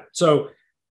about it. So,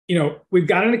 we've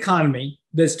got an economy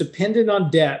that's dependent on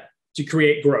debt to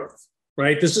create growth,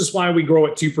 right? This is why we grow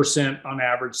at 2% on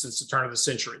average since the turn of the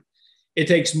century. It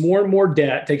takes more and more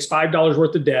debt, takes $5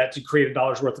 worth of debt to create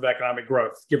 $1 worth of economic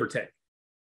growth, give or take.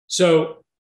 So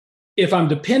if I'm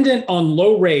dependent on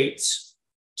low rates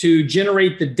to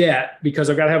generate the debt, because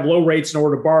I've got to have low rates in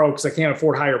order to borrow because I can't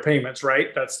afford higher payments,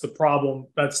 right? That's the problem.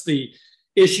 That's the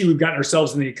issue we've gotten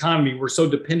ourselves in the economy. We're so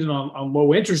dependent on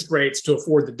low interest rates to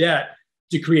afford the debt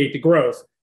to create the growth.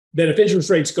 Then if interest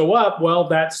rates go up, well,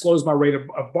 that slows my rate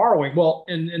of borrowing. Well,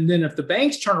 and then if the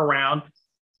banks turn around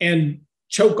and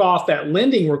choke off that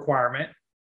lending requirement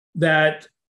that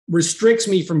restricts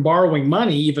me from borrowing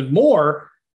money even more,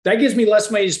 that gives me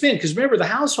less money to spend. Because remember, the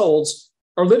households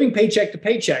are living paycheck to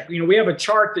paycheck. We have a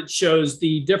chart that shows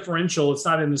the differential. It's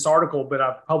not in this article, but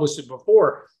I've published it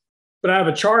before. But I have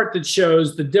a chart that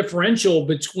shows the differential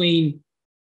between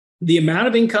the amount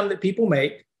of income that people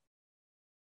make,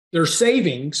 their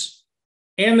savings,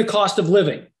 and the cost of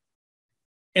living.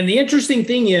 And the interesting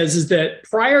thing is that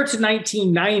prior to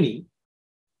 1990,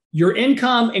 your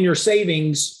income and your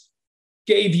savings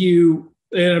gave you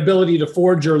an ability to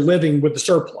afford your living with the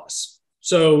surplus.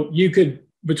 So you could,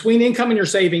 between income and your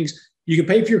savings, you could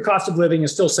pay for your cost of living and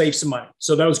still save some money.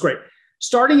 So that was great.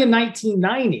 Starting in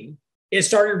 1990, it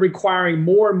started requiring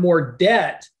more and more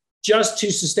debt just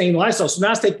to sustain the lifestyle. So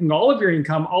now it's taking all of your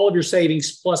income, all of your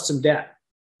savings, plus some debt.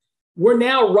 We're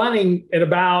now running at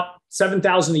about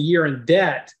 $7,000 a year in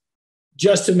debt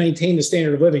just to maintain the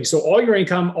standard of living. So all your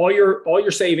income, all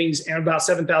your savings, and about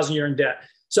 $7,000 a year in debt.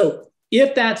 So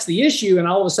if that's the issue, and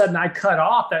all of a sudden I cut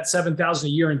off that $7,000 a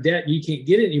year in debt and you can't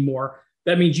get it anymore,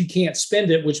 that means you can't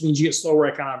spend it, which means you get slower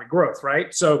economic growth,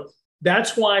 right? So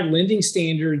that's why lending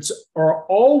standards are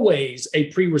always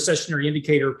a pre-recessionary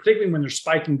indicator, particularly when they're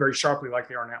spiking very sharply like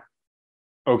they are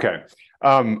now. Okay.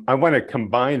 I want to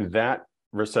combine that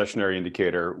recessionary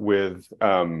indicator with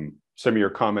some of your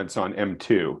comments on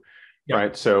M2, yep.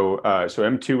 Right? So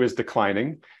M2 is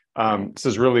declining. This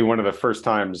is really one of the first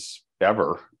times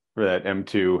ever that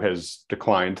M2 has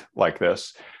declined like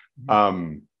this.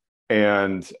 And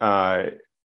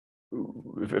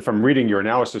if I'm reading your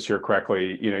analysis here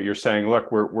correctly, you're saying, look,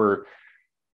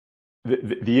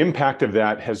 the impact of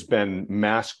that has been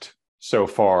masked so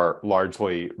far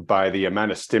largely by the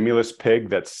amount of stimulus pig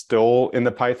that's still in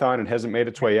the python and hasn't made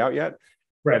its way out yet.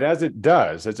 Right. But as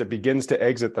it begins to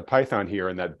exit the python here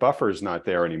and that buffer is not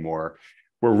there anymore,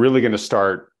 we're really going to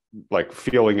start like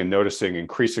feeling and noticing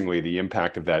increasingly the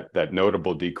impact of that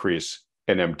notable decrease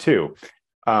in M2.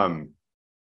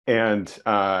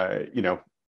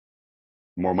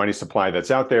 More money supply that's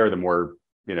out there, the more,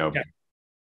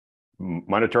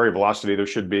 monetary velocity there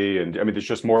should be. And I mean, there's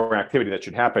just more activity that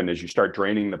should happen as you start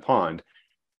draining the pond,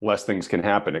 less things can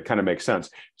happen. It kind of makes sense.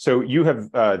 So you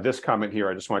have this comment here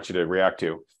I just want you to react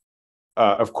to.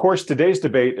 Of course, today's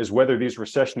debate is whether these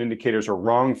recession indicators are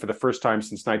wrong for the first time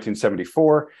since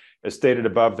 1974. As stated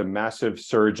above, the massive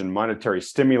surge in monetary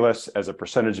stimulus as a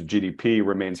percentage of GDP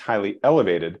remains highly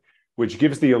elevated, which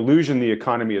gives the illusion the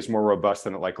economy is more robust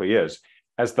than it likely is.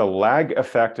 As the lag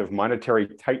effect of monetary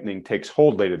tightening takes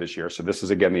hold later this year, so this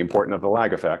is again the importance of the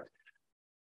lag effect,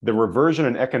 the reversion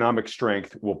in economic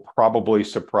strength will probably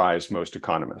surprise most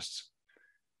economists.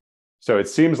 So it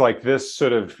seems like this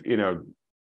sort of,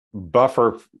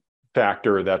 buffer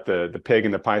factor that the pig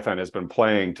and the python has been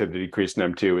playing to the decrease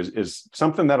in M2 is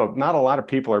something that not a lot of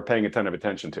people are paying a ton of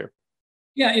attention to.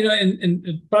 Yeah,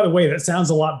 and by the way, that sounds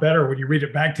a lot better when you read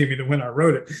it back to me than when I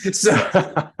wrote it. So,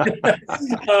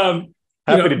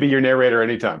 happy to be your narrator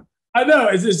anytime. I know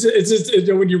it's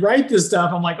when you write this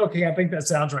stuff, I'm like, okay, I think that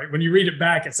sounds right. When you read it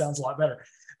back, it sounds a lot better.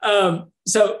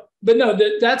 But no,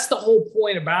 that's the whole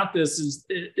point about this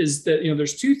is that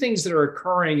there's two things that are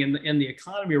occurring in the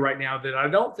economy right now that I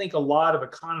don't think a lot of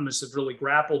economists have really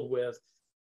grappled with,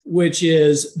 which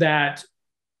is that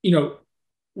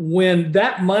when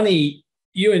that money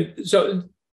so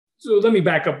let me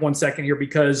back up 1 second here,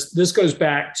 because this goes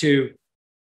back to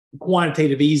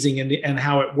quantitative easing and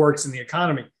how it works in the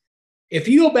economy. If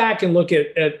you go back and look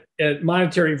at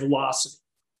monetary velocity,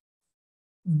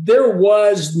 there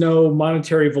was no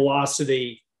monetary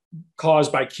velocity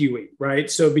caused by QE, right?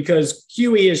 So because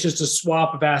QE is just a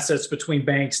swap of assets between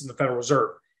banks and the Federal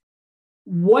Reserve.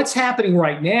 What's happening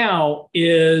right now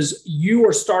is you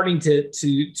are starting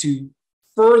to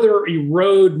further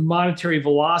erode monetary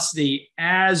velocity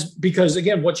because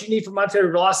again, what you need for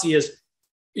monetary velocity is,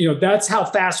 that's how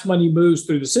fast money moves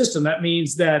through the system. That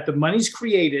means that the money's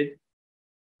created,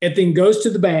 it then goes to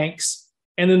the banks,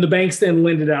 and then the banks then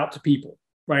lend it out to people.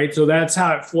 Right. So that's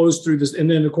how it flows through this. And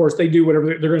then, of course, they do whatever.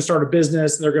 They're going to start a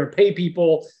business and they're going to pay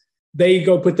people. They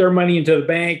go put their money into the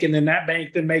bank, and then that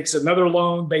bank then makes another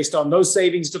loan based on those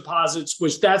savings deposits,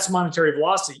 which that's monetary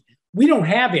velocity. We don't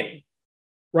have any.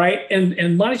 Right.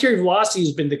 And monetary velocity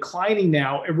has been declining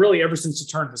now, and really ever since the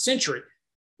turn of the century,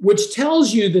 which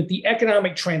tells you that the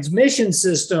economic transmission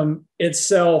system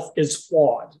itself is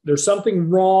flawed. There's something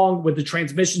wrong with the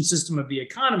transmission system of the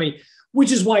economy,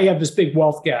 which is why you have this big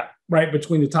wealth gap, right,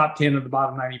 between the top 10 and the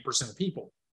bottom 90% of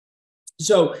people.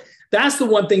 So that's the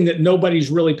one thing that nobody's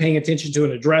really paying attention to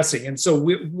and addressing. And so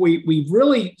we've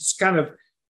really kind of,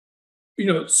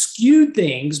 skewed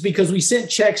things because we sent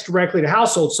checks directly to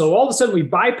households. So all of a sudden we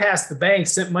bypassed the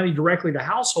banks, sent money directly to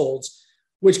households,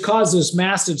 which caused this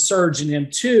massive surge in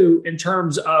M2 in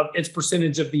terms of its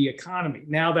percentage of the economy.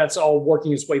 Now that's all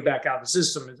working its way back out of the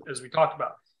system, as we talked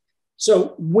about.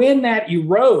 So when that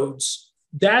erodes,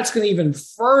 that's going to even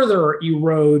further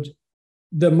erode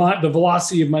the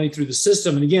velocity of money through the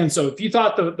system. And again, so if you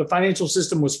thought the financial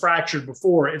system was fractured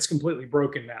before, it's completely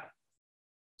broken now.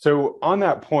 So on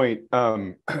that point,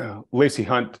 Lacey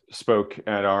Hunt spoke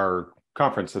at our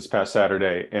conference this past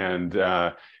Saturday,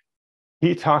 and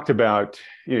he talked about,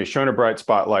 shone a bright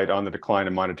spotlight on the decline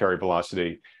in monetary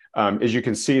velocity. As you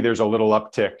can see, there's a little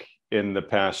uptick in the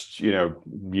past,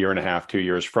 year and a half, 2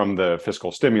 years from the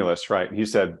fiscal stimulus, right? He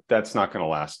said that's not going to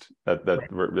last. That's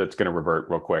going to revert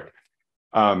real quick.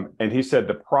 And he said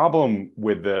the problem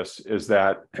with this is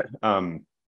that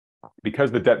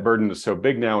because the debt burden is so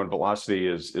big now and velocity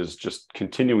is just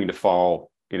continuing to fall,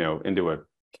 into a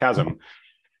chasm.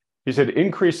 He said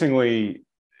increasingly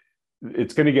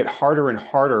it's going to get harder and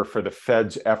harder for the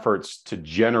Fed's efforts to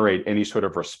generate any sort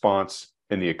of response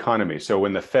in the economy. So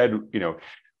when the Fed,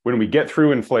 when we get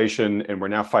through inflation and we're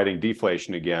now fighting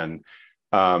deflation again,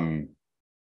 and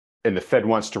the Fed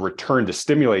wants to return to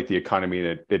stimulate the economy,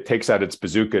 and it takes out its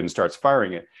bazooka and starts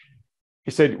firing it,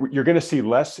 He said you're going to see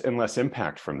less and less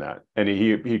impact from that. And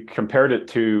he compared it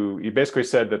to, he basically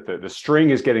said that the string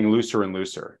is getting looser and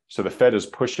looser. So the Fed is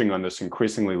pushing on this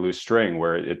increasingly loose string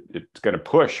where it's going to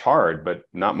push hard, but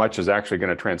not much is actually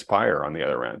going to transpire on the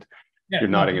other end. You're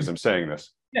nodding as I'm saying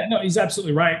this. Yeah, no, he's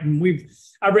absolutely right. And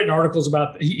I've written articles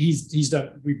about, he's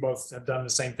done, we both have done the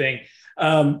same thing.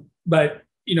 But,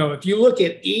 if you look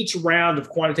at each round of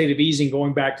quantitative easing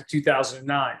going back to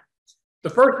 2009, the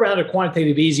first round of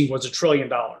quantitative easing was $1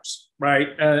 trillion, right?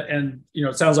 And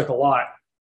it sounds like a lot,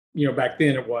 back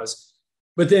then it was.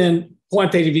 But then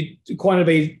quantitative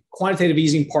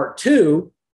easing part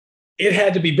 2, it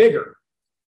had to be bigger.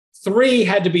 3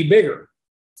 had to be bigger.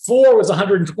 4 was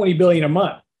 $120 billion a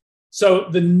month. So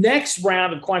the next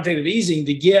round of quantitative easing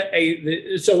to get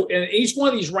so in each one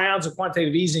of these rounds of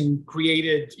quantitative easing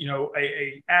created,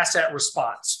 a asset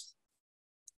response.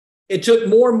 It took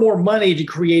more and more money to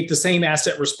create the same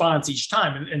asset response each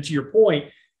time. And to your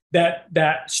point,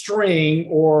 that string,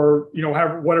 or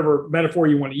whatever metaphor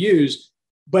you want to use,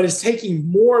 but it's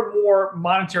taking more and more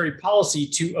monetary policy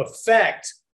to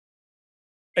affect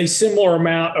a similar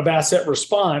amount of asset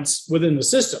response within the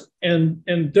system.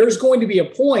 And there's going to be a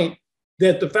point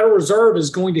that the Federal Reserve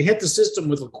is going to hit the system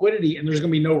with liquidity, and there's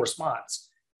going to be no response.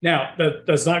 Now,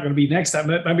 that's not going to be next time.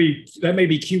 That may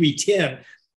be QE10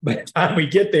 by the time we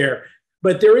get there.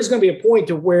 But there is going to be a point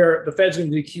to where the Fed's going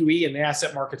to do QE and the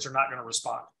asset markets are not going to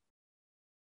respond.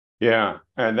 Yeah,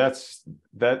 and that's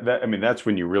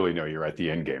when you really know you're at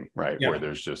the end game, right? Yeah. Where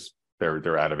there's just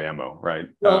they're out of ammo, right?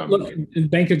 Well, look,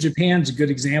 Bank of Japan's a good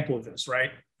example of this,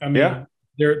 right? They're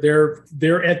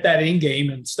at that end game,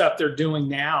 and stuff they're doing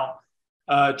now,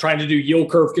 trying to do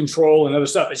yield curve control and other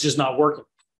stuff. It's just not working.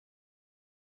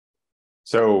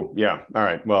 So yeah, all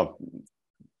right. Well,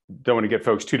 don't want to get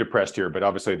folks too depressed here, but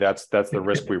obviously that's the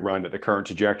risk we run at the current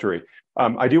trajectory.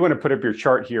 I do want to put up your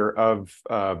chart here of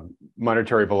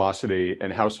monetary velocity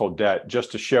and household debt,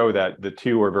 just to show that the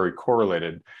two are very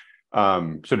correlated,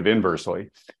 sort of inversely,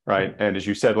 right? And as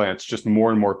you said, Lance, just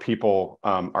more and more people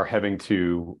are having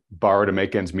to borrow to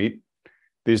make ends meet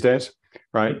these days,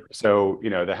 right? So,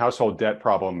 the household debt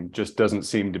problem just doesn't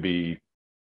seem to be,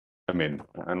 I don't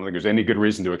think there's any good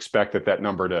reason to expect that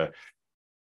number to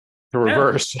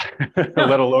reverse,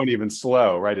 let alone even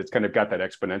slow, right? It's kind of got that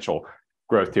exponential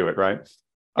growth to it, right?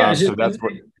 Yeah, so that's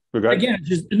what again. I was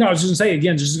just going to say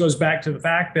again, just goes back to the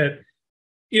fact that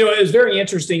it was very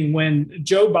interesting when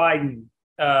Joe Biden,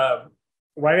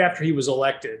 right after he was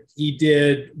elected, he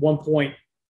did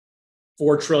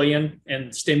 1.4 trillion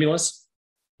in stimulus,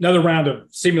 another round of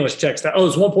stimulus checks. It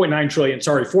was 1.9 trillion.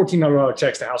 Sorry, $1,400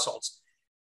 checks to households.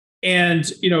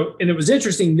 And, and it was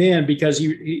interesting then because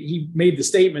he made the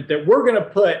statement that we're going to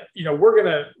put, we're going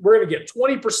to get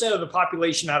 20% of the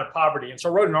population out of poverty. And so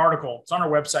I wrote an article. It's on our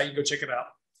website. You can go check it out.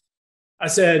 I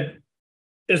said,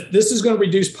 this is going to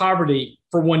reduce poverty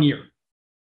for 1 year.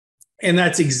 And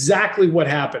that's exactly what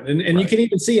happened. And right. You can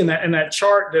even see in that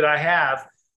chart that I have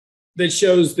that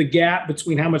shows the gap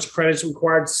between how much credit is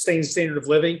required to sustain the standard of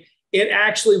living. It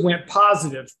actually went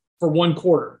positive for 1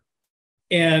 quarter.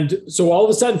 And so all of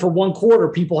a sudden, for 1 quarter,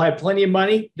 people had plenty of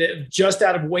money that just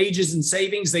out of wages and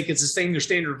savings, they could sustain their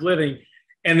standard of living,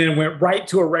 and then went right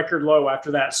to a record low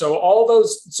after that. So all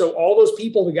those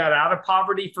people that got out of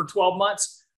poverty for 12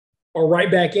 months are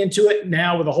right back into it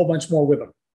now with a whole bunch more with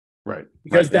them. Right.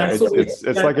 Because that's it's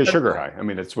like a sugar high.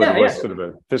 It's what it was, sort of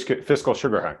a fiscal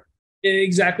sugar high.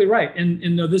 Exactly right.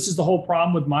 And this is the whole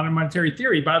problem with modern monetary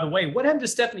theory. By the way, what happened to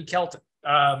Stephanie Kelton?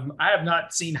 I have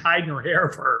not seen hide nor hair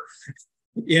of her.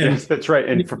 Yes, that's right.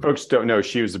 And for folks who don't know,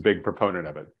 she was a big proponent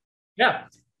of it. Yeah.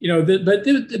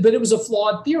 But it was a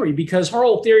flawed theory, because her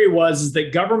whole theory was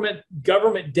that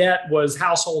government debt was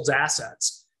households'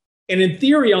 assets. And in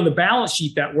theory, on the balance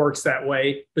sheet, that works that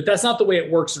way, but that's not the way it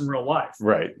works in real life.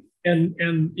 Right.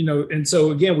 And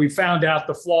so again, we found out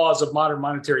the flaws of modern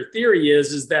monetary theory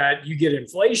is that you get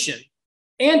inflation.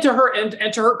 And to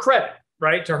her credit,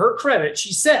 right? To her credit,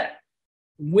 she said,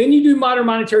 when you do modern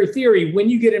monetary theory, when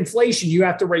you get inflation, you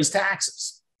have to raise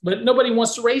taxes. But nobody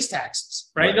wants to raise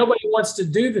taxes, right? Nobody wants to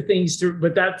do the things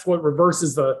but that's what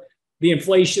reverses the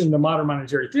inflation in the modern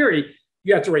monetary theory.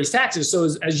 You have to raise taxes. So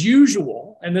as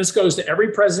usual, and this goes to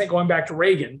every president going back to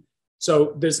Reagan,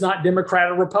 so it's not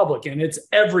Democrat or Republican, it's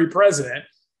every president,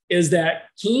 is that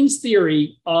Keynes'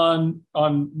 theory on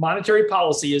monetary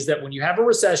policy is that when you have a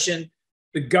recession,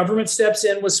 the government steps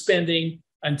in with spending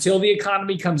until the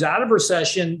economy comes out of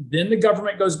recession, then the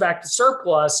government goes back to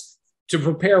surplus to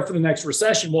prepare for the next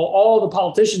recession. Well, all the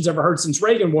politicians ever heard since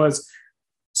Reagan was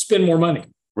spend more money.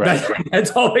 Right.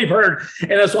 That's all they've heard.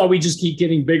 And that's why we just keep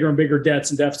getting bigger and bigger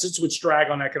debts and deficits, which drag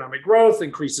on economic growth,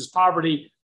 increases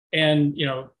poverty. And,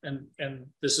 and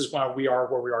this is why we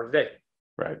are where we are today.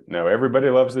 Right. No, everybody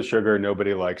loves the sugar.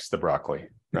 Nobody likes the broccoli.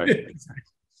 Right.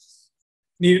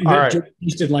 Exactly. All right.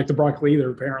 Just didn't like the broccoli either,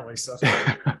 apparently. So,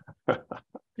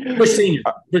 Bush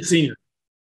Senior.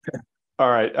 All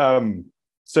right.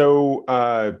 So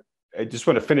I just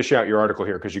want to finish out your article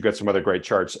here because you've got some other great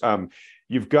charts.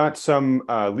 You've got some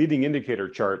leading indicator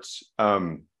charts,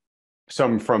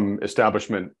 some from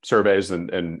establishment surveys and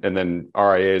then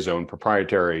RIA's own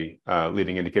proprietary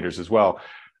leading indicators as well.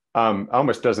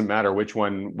 Almost doesn't matter which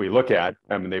one we look at.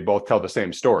 I mean, they both tell the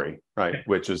same story, right?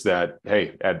 Which is that,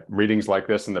 hey, at readings like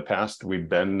this in the past, we've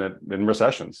been in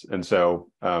recessions. And so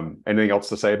anything else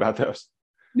to say about those?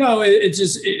 No, it's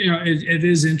just, it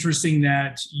is interesting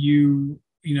that you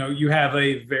have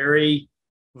a very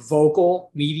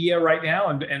vocal media right now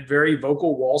and very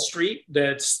vocal Wall Street.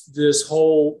 That's this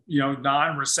whole,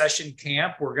 non-recession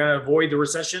camp. We're going to avoid the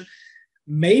recession.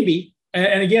 Maybe.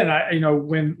 And again,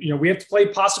 when we have to play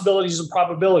possibilities and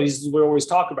probabilities, as we always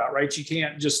talk about, right? You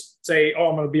can't just say, "Oh,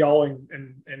 I'm going to be all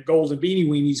in gold and beanie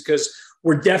weenies," because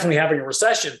we're definitely having a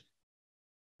recession.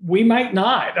 We might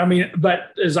not. I mean, but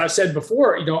as I've said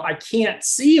before, I can't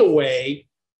see a way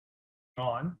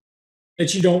on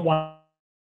that you don't want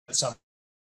something.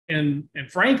 And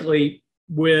frankly,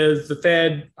 with the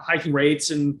Fed hiking rates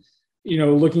and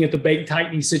looking at the big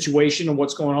tightening situation and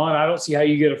what's going on, I don't see how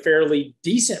you get a fairly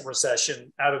decent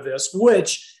recession out of this,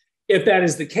 which, if that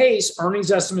is the case,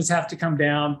 earnings estimates have to come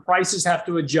down, prices have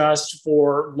to adjust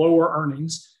for lower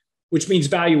earnings, which means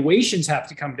valuations have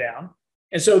to come down.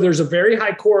 And so there's a very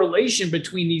high correlation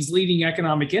between these leading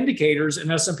economic indicators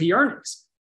and S&P earnings.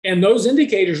 And those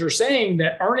indicators are saying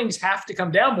that earnings have to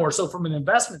come down more. So from an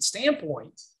investment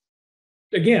standpoint,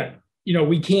 again,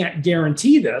 we can't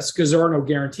guarantee this because there are no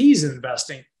guarantees in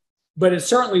investing, but it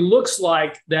certainly looks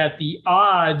like that the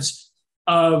odds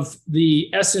of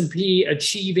the S&P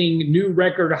achieving new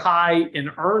record high in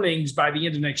earnings by the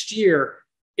end of next year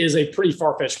is a pretty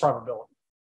far-fetched probability.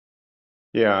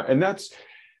 Yeah, and that's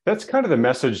kind of the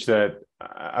message that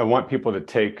I want people to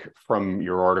take from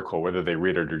your article, whether they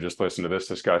read it or just listen to this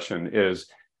discussion, is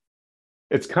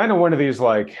it's kind of one of these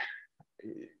like,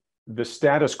 the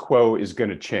status quo is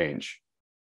going to change,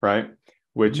 right?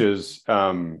 Which is,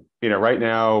 right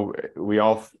now we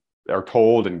all are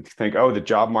told and think, oh, the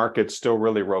job market's still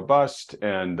really robust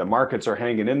and the markets are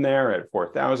hanging in there at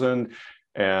 4,000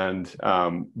 and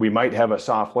we might have a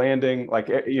soft landing. Like,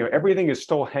 everything is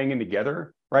still hanging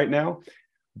together right now,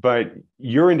 but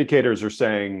your indicators are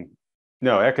saying,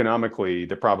 no, economically,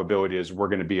 the probability is we're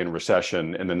going to be in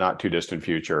recession in the not too distant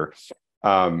future.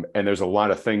 And there's a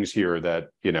lot of things here that,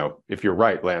 if you're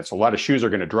right, Lance, a lot of shoes are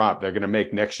going to drop. They're going to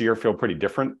make next year feel pretty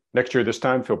different. Next year, this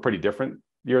time, feel pretty different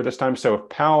year this time. So if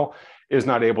Powell is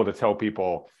not able to tell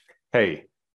people, hey,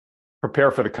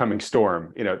 prepare for the coming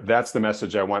storm, that's the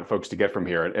message I want folks to get from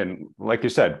here. And like you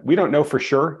said, we don't know for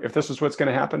sure if this is what's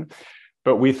going to happen,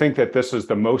 but we think that this is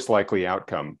the most likely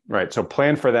outcome, right? So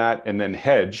plan for that and then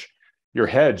hedge. Your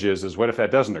hedge is what if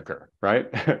that doesn't occur, right?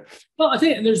 Well, I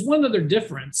think there's one other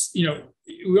difference.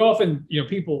 We often,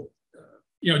 people,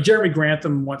 Jeremy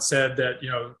Grantham once said that,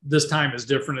 this time is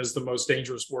different as the most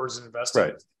dangerous words in investing.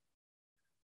 Right.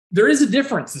 There is a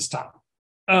difference this time.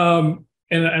 And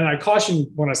I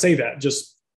caution when I say that,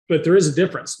 but there is a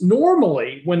difference.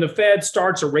 Normally, when the Fed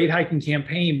starts a rate hiking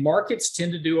campaign, markets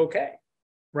tend to do okay,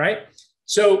 right?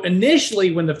 So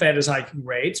initially, when the Fed is hiking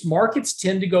rates, markets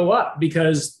tend to go up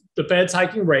because the Fed's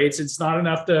hiking rates. It's not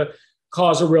enough to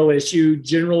cause a real issue.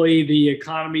 Generally, the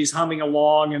economy's humming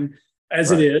along, and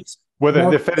as it is.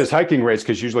 Well, the Fed is hiking rates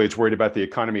because usually it's worried about the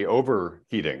economy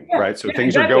overheating, right? So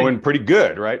things are going pretty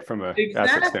good, right, from a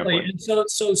asset standpoint. And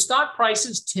so stock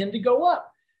prices tend to go up.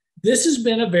 This has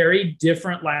been a very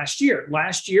different last year.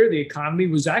 Last year, the economy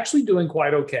was actually doing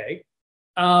quite okay.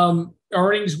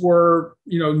 Earnings were,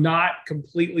 not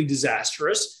completely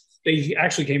disastrous. They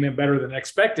actually came in better than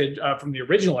expected from the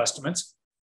original estimates.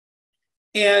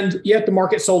 And yet the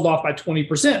market sold off by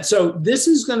 20%. So this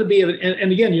is going to be,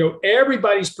 and again,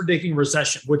 everybody's predicting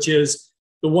recession, which is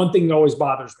the one thing that always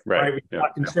bothers me, right? We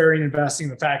talk contrarian investing,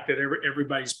 the fact that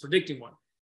everybody's predicting one.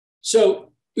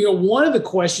 So, one of the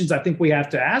questions I think we have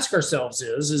to ask ourselves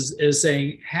is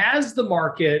saying, has the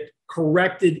market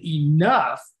corrected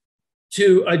enough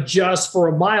to adjust for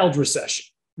a mild recession,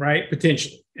 right?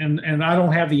 Potentially. And I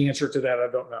don't have the answer to that.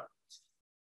 I don't know.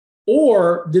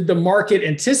 Or did the market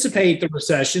anticipate the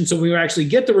recession? So when we actually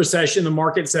get the recession, the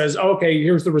market says, okay,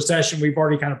 here's the recession. We've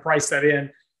already kind of priced that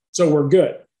in. So we're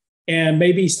good. And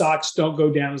maybe stocks don't go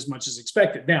down as much as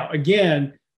expected. Now,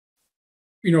 again,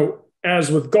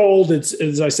 as with gold, it's,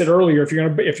 as I said earlier, if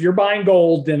you're buying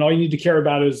gold, then all you need to care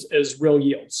about is real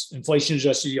yields, inflation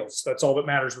adjusted yields. That's all that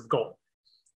matters with gold.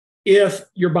 If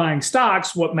you're buying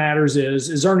stocks, what matters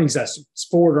is earnings estimates,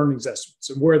 forward earnings estimates,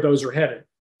 and where those are headed.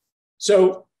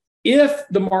 So if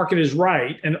the market is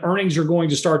right and earnings are going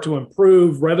to start to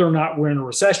improve, whether or not we're in a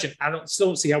recession, still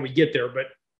don't see how we get there, but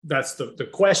that's the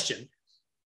question.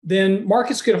 Then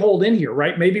markets could hold in here,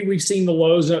 right? Maybe we've seen the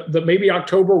lows, maybe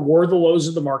October were the lows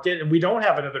of the market and we don't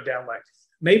have another down leg.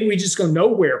 Maybe we just go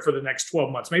nowhere for the next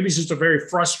 12 months. Maybe it's just a very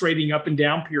frustrating up and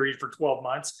down period for 12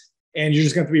 months. And you're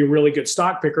just going to be a really good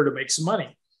stock picker to make some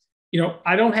money.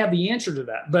 I don't have the answer to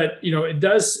that, but it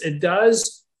does,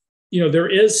 there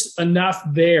is enough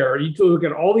there. You can look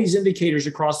at all these indicators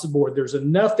across the board. There's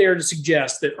enough there to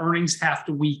suggest that earnings have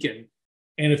to weaken.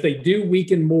 And if they do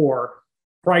weaken more,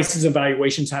 prices and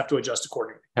valuations have to adjust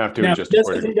accordingly.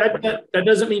 That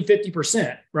doesn't mean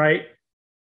 50%, right?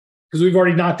 Because we've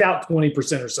already knocked out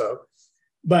 20% or so.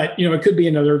 But, it could be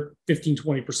another 15,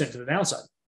 20% to the downside.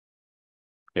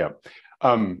 Yeah.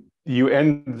 You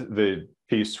end the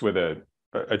piece with a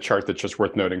chart that's just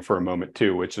worth noting for a moment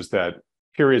too, which is that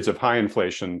periods of high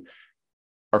inflation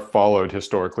are followed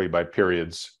historically by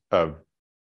periods of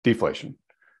deflation,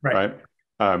 right?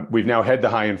 We've now had the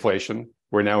high inflation.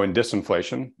 We're now in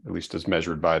disinflation, at least as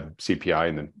measured by the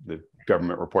CPI and the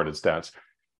government reported stats.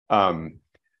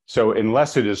 So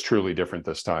unless it is truly different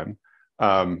this time,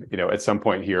 at some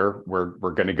point here,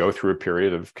 we're going to go through a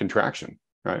period of contraction,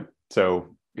 right?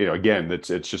 So, again,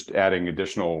 it's just adding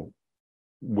additional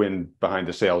wind behind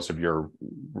the sails of your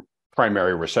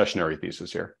primary recessionary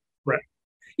thesis here. Right.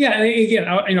 Yeah. And again,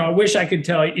 I wish I could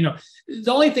tell you,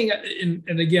 the only thing,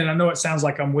 and again, I know it sounds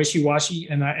like I'm wishy-washy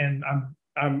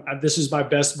this is my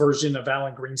best version of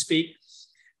Alan Greenspeak.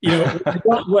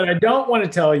 What I don't want to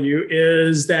tell you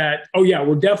is that,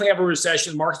 we'll definitely have a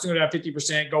recession. Market's going to have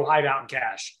 50%, go hide out in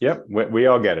cash. Yep. We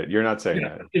all get it. You're not saying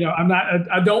that.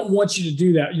 I don't want you to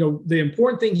do that. The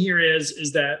important thing here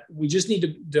is that we just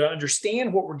need to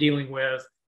understand what we're dealing with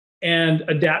and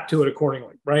adapt to it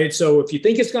accordingly, right? So if you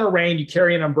think it's going to rain, you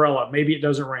carry an umbrella. Maybe it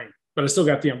doesn't rain, but I still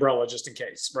got the umbrella just in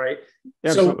case, right?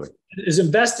 Absolutely. So as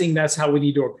investing, that's how we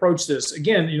need to approach this.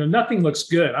 Again, nothing looks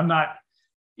good. I'm not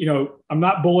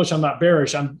bullish. I'm not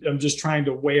bearish. I'm just trying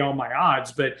to weigh all my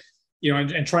odds, but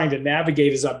and trying to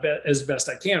navigate as best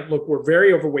I can. Look, we're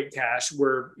very overweight cash.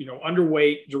 We're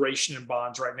underweight duration in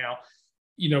bonds right now.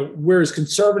 We're as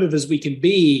conservative as we can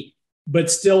be,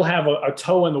 but still have a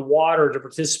toe in the water to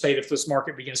participate if this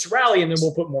market begins to rally, and then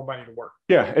we'll put more money to work.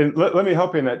 Yeah, and let me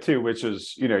help you in that too, which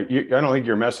is, I don't think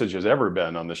your message has ever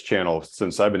been on this channel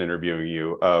since I've been interviewing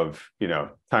you of,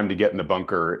 time to get in the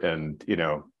bunker and,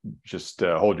 just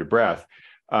hold your breath.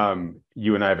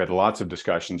 You and I have had lots of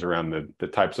discussions around the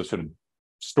types of sort of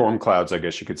storm clouds, I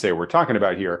guess you could say, we're talking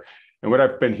about here. And what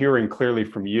I've been hearing clearly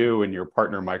from you and your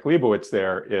partner, Mike Leibowitz,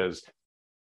 there is,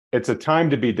 it's a time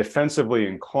to be defensively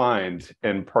inclined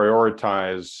and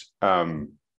prioritize,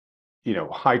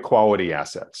 high quality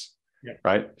assets,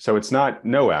 right? So it's not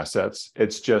no assets.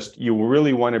 It's just you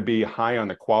really want to be high on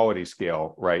the quality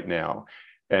scale right now.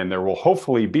 And there will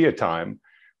hopefully be a time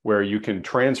where you can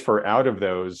transfer out of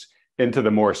those into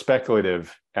the more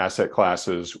speculative asset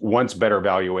classes once better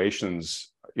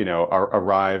valuations,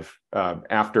 arrive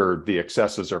after the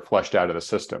excesses are flushed out of the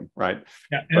system, right?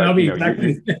 Yeah, and that'll be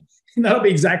that'll be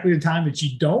exactly the time that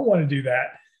you don't want to do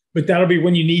that, but that'll be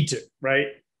when you need to, right?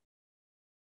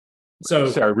 So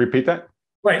sorry, repeat that.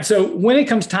 Right. So when it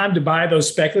comes time to buy those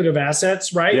speculative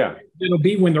assets, right? Yeah. It'll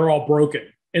be when they're all broken.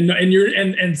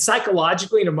 And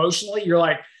psychologically and emotionally, you're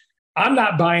like, I'm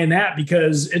not buying that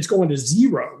because it's going to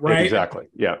zero, right? Exactly.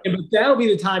 Yeah. But that'll be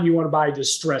the time you want to buy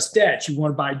distressed debt. You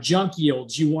want to buy junk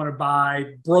yields. You want to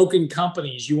buy broken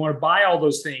companies. You want to buy all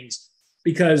those things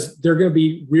because they're going to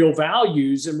be real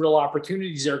values and real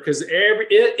opportunities there. Because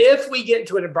if we get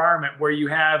into an environment where you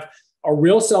have a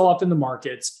real sell-off in the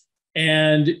markets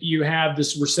and you have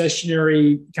this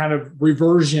recessionary kind of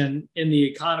reversion in the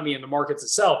economy and the markets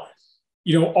itself,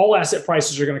 all asset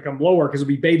prices are going to come lower because it'll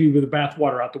be baby with the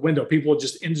bathwater out the window. People will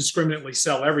just indiscriminately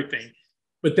sell everything.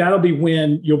 But that'll be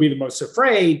when you'll be the most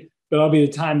afraid, but that'll be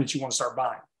the time that you want to start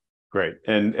buying. Great.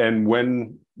 And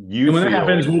when that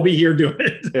happens, we'll be here doing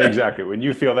it. Exactly. When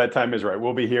you feel that time is right,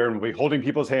 we'll be here and we'll be holding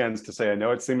people's hands to say, I know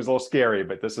it seems a little scary,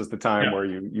 but this is the time where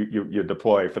you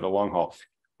deploy for the long haul.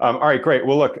 All right, great.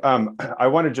 Well, look, I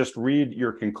want to just read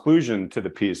your conclusion to the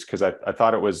piece because I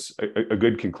thought it was a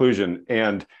good conclusion.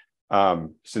 And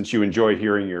since you enjoy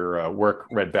hearing your work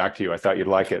read back to you, I thought you'd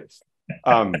like it.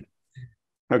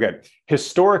 Okay.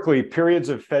 Historically, periods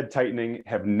of Fed tightening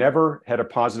have never had a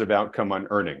positive outcome on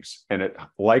earnings, and it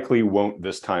likely won't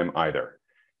this time either.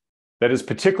 That is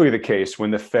particularly the case when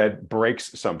the Fed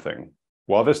breaks something.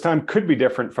 While this time could be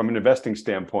different from an investing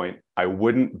standpoint, I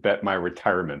wouldn't bet my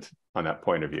retirement on that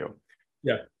point of view.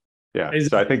 Yeah. Yeah.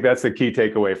 So I think that's the key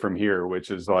takeaway from here,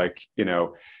 which is like,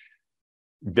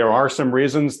 there are some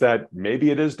reasons that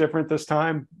maybe it is different this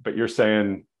time, but you're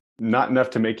saying not enough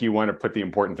to make you want to put the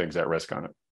important things at risk on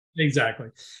it. Exactly.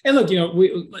 And look,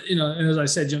 and as I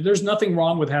said, Jim, there's nothing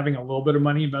wrong with having a little bit of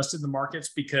money invested in the markets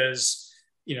because,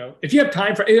 if you have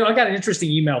time for, I got an interesting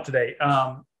email today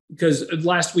because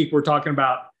last week we're talking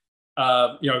about,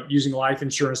 using life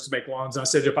insurance to make loans. I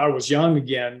said, if I was young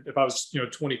again, if I was,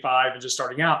 25 and just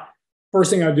starting out, first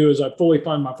thing I do is I fully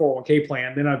fund my 401k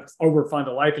plan. Then I overfund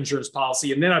a life insurance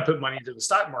policy. And then I put money into the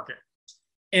stock market.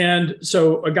 And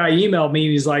so a guy emailed me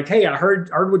and he's like, hey, I heard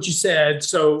what you said.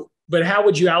 But how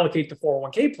would you allocate the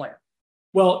 401k plan?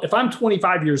 Well, if I'm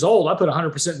 25 years old, I put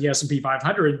 100% in the S&P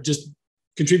 500, just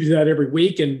contribute to that every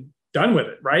week and done with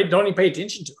it, right? Don't even pay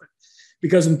attention to it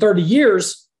because in 30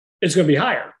 years, it's going to be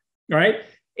higher, right?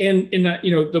 And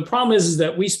the problem is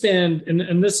that we spend,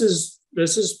 and this is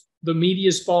the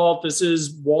media's fault. This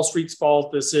is Wall Street's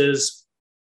fault. This is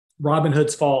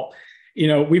Robinhood's fault.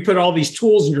 We put all these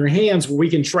tools in your hands where we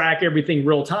can track everything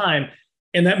real time.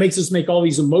 And that makes us make all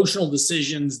these emotional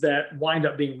decisions that wind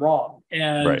up being wrong.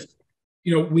 And, right.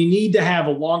 We need to have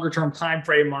a longer term time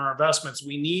frame on our investments.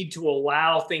 We need to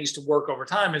allow things to work over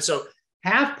time. And so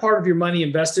have part of your money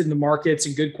invested in the markets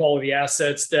and good quality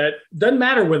assets that doesn't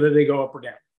matter whether they go up or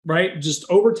down, right? Just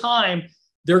over time,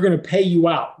 they're going to pay you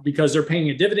out because they're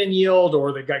paying a dividend yield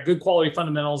or they've got good quality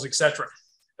fundamentals, et cetera.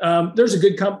 There's a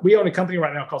good we own a company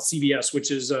right now called CVS,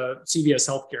 which is CVS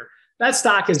Healthcare. That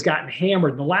stock has gotten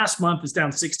hammered. In the last month, it's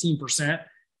down 16%.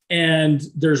 And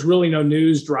there's really no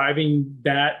news driving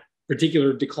that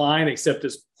particular decline, except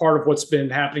as part of what's been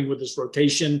happening with this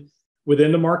rotation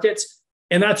within the markets.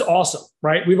 And that's awesome,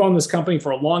 right? We've owned this company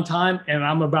for a long time, and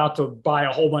I'm about to buy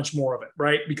a whole bunch more of it,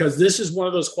 right? Because this is one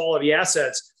of those quality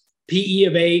assets, PE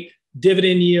of 8,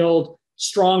 dividend yield,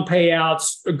 strong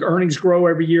payouts, earnings grow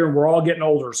every year, and we're all getting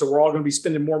older. So we're all going to be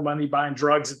spending more money buying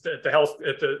drugs at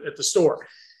the store.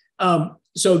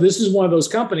 So this is one of those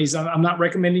companies. I'm not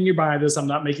recommending you buy this. I'm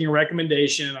not making a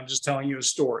recommendation. I'm just telling you a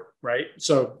story, right?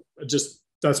 So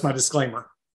that's my disclaimer.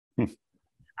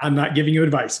 I'm not giving you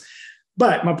advice.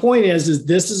 But my point is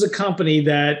this is a company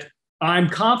that I'm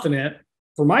confident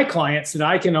for my clients that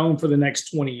I can own for the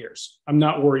next 20 years. I'm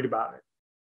not worried about it.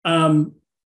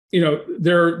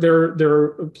 There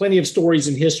are plenty of stories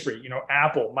in history,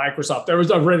 Apple, Microsoft.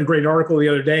 I read a great article the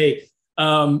other day.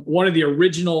 One of the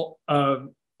original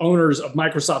owners of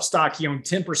Microsoft stock, he owned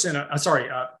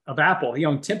 10% of Apple. He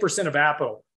owned 10% of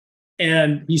Apple,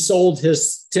 and he sold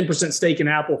his 10% stake in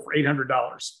Apple for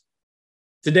 $800.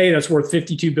 Today, that's worth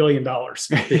 $52 billion.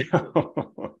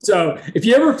 So if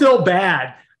you ever feel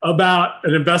bad about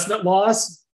an investment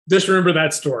loss, just remember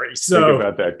that story. So think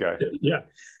about that guy. Yeah.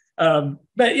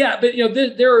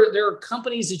 There are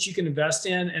companies that you can invest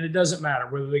in, and it doesn't matter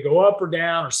whether they go up or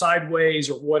down or sideways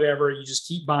or whatever. You just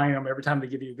keep buying them every time they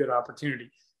give you a good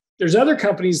opportunity. There's other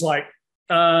companies like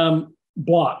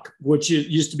Block, which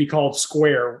used to be called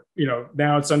Square.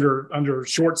 Now it's under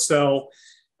short sell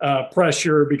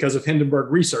pressure because of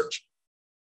Hindenburg Research.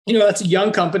 That's a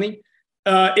young company.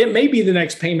 It may be the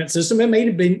next payment system. It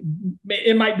might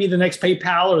be the next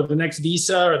PayPal or the next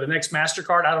Visa or the next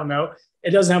MasterCard. I don't know.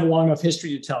 It doesn't have a long enough history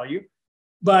to tell you.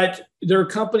 But there are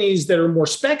companies that are more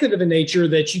speculative in nature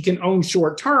that you can own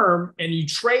short term, and you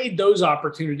trade those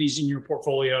opportunities in your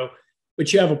portfolio,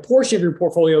 but you have a portion of your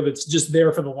portfolio that's just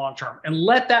there for the long term. And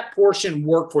let that portion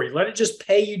work for you. Let it just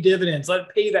pay you dividends. Let it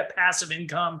pay you that passive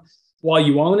income while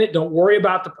you own it. Don't worry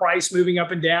about the price moving up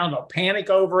and down. Don't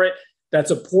panic over it. That's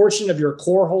a portion of your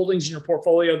core holdings in your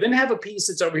portfolio. Then have a piece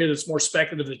that's over here that's more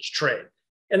speculative that you trade.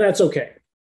 And that's okay.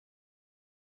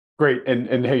 Great.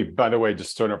 And hey, by the way,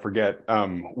 just so I don't forget,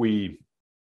 we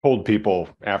told people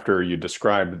after you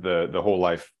described the whole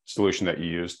life solution that you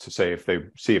used to say if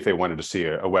they wanted to see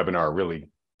a webinar really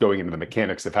going into the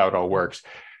mechanics of how it all works.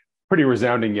 Pretty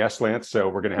resounding yes, Lance. So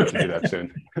we're going to have to do that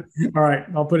soon. All right.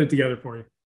 I'll put it together for you.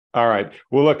 All right.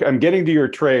 Well, look, I'm getting to your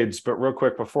trades, but real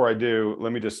quick before I do,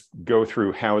 let me just go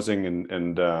through housing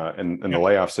and the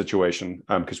layoff situation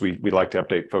because we like to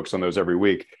update folks on those every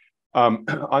week. On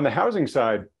the housing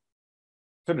side,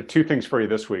 sort of two things for you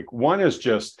this week. One is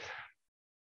just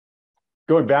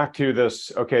going back to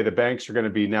this. Okay, the banks are going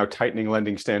to be now tightening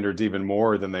lending standards even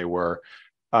more than they were.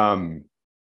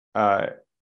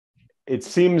 It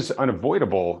seems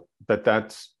unavoidable that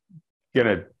that's going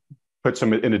to put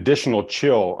an additional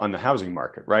chill on the housing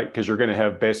market, right? Because you're going to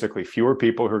have basically fewer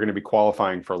people who are going to be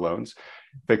qualifying for loans.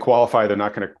 If they qualify, they're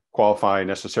not going to qualify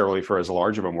necessarily for as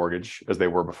large of a mortgage as they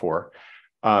were before.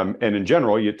 And in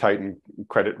general, you tighten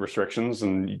credit restrictions,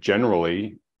 and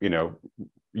generally,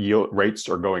 yield rates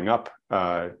are going up,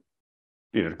 to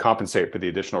compensate for the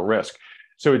additional risk.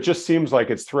 So it just seems like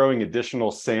it's throwing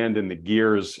additional sand in the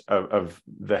gears of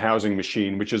the housing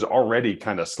machine, which is already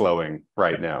kind of slowing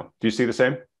right now. Do you see the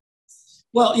same?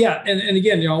 Well, yeah. And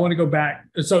again, I want to go back.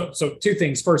 So two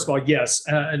things. First of all, yes.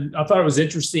 And I thought it was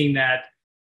interesting that,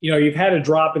 you've had a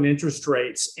drop in interest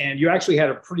rates, and you actually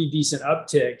had a pretty decent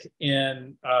uptick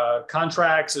in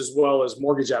contracts as well as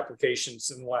mortgage applications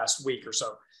in the last week or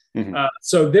so. Mm-hmm.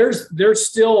 So there's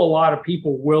still a lot of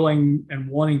people willing and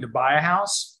wanting to buy a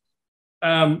house.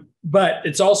 But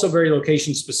it's also very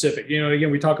location specific. Again,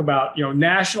 we talk about,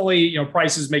 nationally,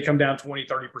 prices may come down 20,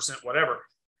 30%, whatever.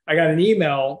 I got an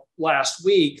email last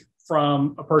week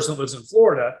from a person that lives in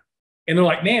Florida, and they're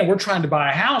like, man, we're trying to buy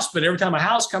a house, but every time a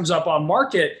house comes up on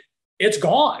market, it's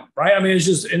gone. Right. I mean,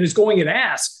 it's going in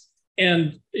ask.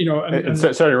 And,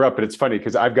 sorry to interrupt, but it's funny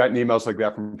because I've gotten emails like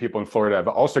that from people in Florida. I've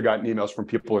also gotten emails from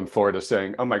people in Florida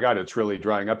saying, oh my God, it's really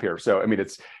drying up here. So, I mean,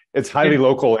 it's highly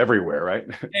local everywhere, right?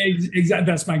 Exactly.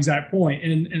 That's my exact point.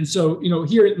 And so,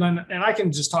 here, and I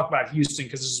can just talk about Houston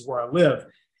because this is where I live,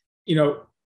 Houston's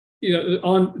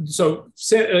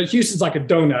like a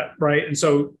donut, right? And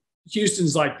so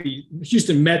Houston's like the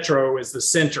Houston Metro is the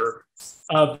center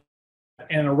of,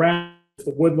 and around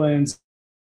the Woodlands,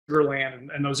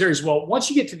 land and those areas. Well, once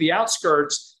you get to the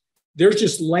outskirts, there's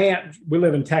just land. We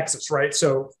live in Texas, right?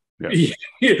 So there's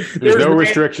no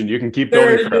restriction. You can keep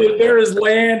building. There is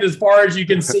land as far as you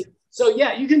can see. So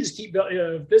yeah, you can just keep building.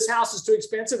 If this house is too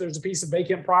expensive, there's a piece of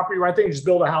vacant property right there. You just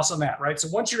build a house on that, right? So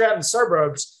once you're out in the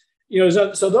suburbs,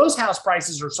 so those house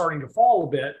prices are starting to fall a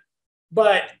bit.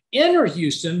 But inner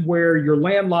Houston, where you're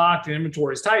landlocked and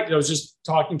inventory is tight, I was just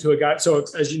talking to a guy. So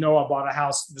as you know, I bought a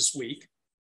house this week.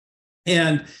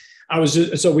 And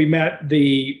we met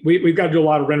we've got to do a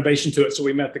lot of renovation to it. So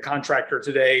we met the contractor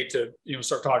today to,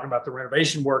 start talking about the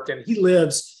renovation work. And he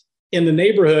lives in the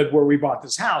neighborhood where we bought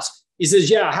this house. He says,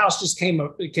 yeah, a house just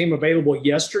came available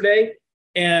yesterday,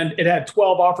 and it had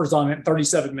 12 offers on it in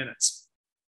 37 minutes.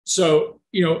 So,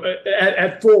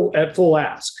 at full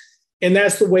ask. And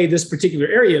that's the way this particular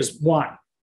area is. Why?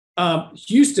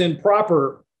 Houston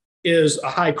proper is a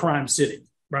high crime city.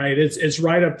 Right, it's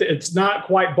right up. It's not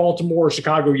quite Baltimore or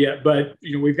Chicago yet, but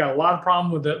we've got a lot of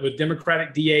problem with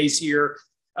Democratic DAs here.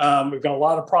 We've got a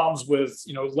lot of problems with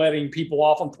letting people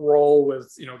off on parole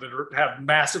with that have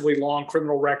massively long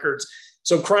criminal records.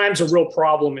 So crime's a real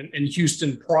problem in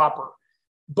Houston proper.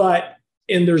 But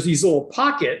there's these little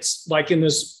pockets, like in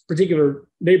this particular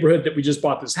neighborhood that we just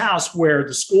bought this house, where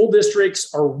the school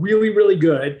districts are really, really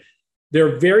good.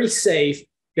 They're very safe.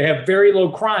 They have very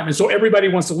low crime. And so everybody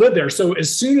wants to live there. So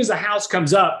as soon as a house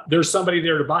comes up, there's somebody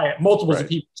there to buy it. Multiples of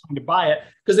people trying to buy it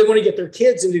because they want to get their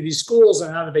kids into these schools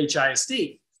and out of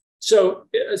HISD. So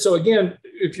again,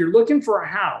 if you're looking for a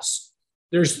house,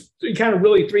 there's kind of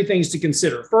really three things to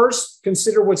consider. First,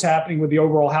 consider what's happening with the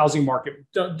overall housing market.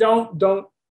 Don't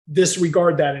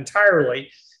disregard that entirely,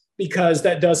 because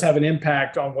that does have an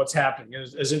impact on what's happening.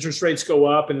 As interest rates go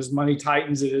up and as money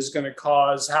tightens, it is going to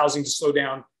cause housing to slow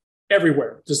down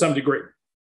everywhere to some degree.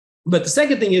 But the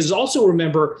second thing is also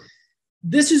remember,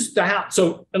 this is the house.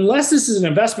 So unless this is an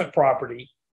investment property,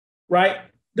 right,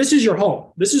 this is your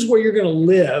home. This is where you're going to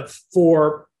live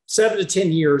for 7 to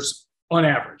 10 years on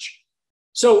average.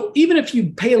 So even if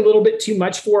you pay a little bit too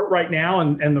much for it right now,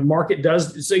 and the market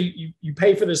does, so you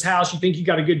pay for this house, you think you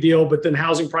got a good deal, but then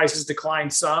housing prices decline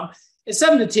some. In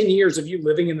 7 to 10 years of you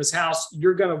living in this house,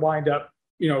 you're going to wind up,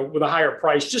 with a higher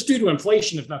price just due to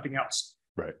inflation, if nothing else.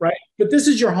 Right. But this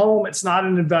is your home. It's not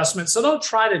an investment. So don't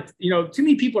try to, too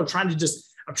many people are trying to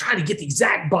I'm trying to get the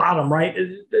exact bottom, right?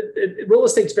 Real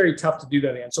estate's very tough to do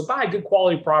that in. So buy a good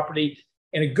quality property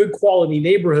in a good quality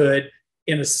neighborhood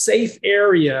in a safe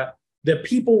area that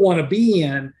people want to be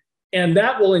in. And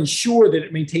that will ensure that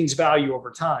it maintains value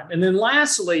over time. And then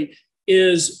lastly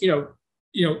is,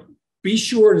 be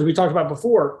sure, as we talked about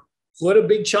before, put a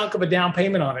big chunk of a down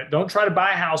payment on it. Don't try to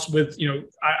buy a house with,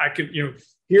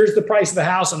 here's the price of the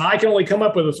house, and I can only come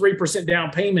up with a 3% down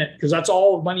payment because that's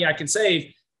all the money I can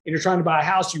save. And you're trying to buy a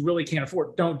house you really can't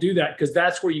afford. Don't do that, because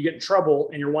that's where you get in trouble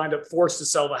and you're wind up forced to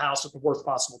sell the house at the worst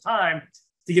possible time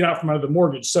to get out from under the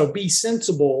mortgage. So be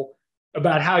sensible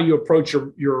about how you approach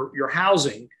your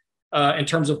housing in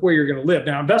terms of where you're going to live.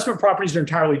 Now, investment properties are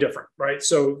entirely different, right?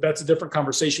 So that's a different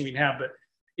conversation we can have. But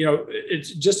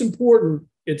it's just important.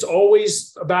 It's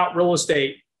always about real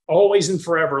estate. always and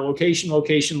forever, location,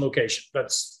 location, location.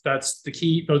 That's the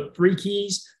key. Those three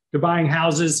keys to buying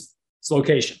houses. It's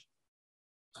location.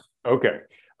 Okay.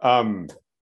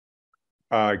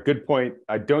 Good point.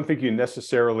 I don't think you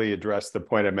necessarily addressed the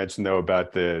point I mentioned though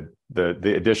about the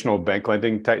additional bank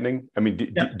lending tightening. I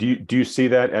mean, do you see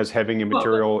that as having a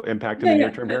material impact in the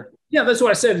near term here? Yeah, that's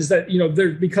what I said. Is that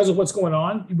there, because of what's going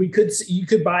on, you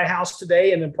could buy a house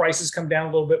today and then prices come down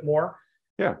a little bit more.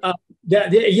 Yeah.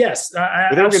 Yes.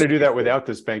 But they were going to do that without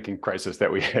this banking crisis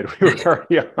that we had. We were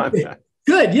already on that.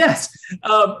 Good. Yes.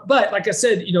 But like I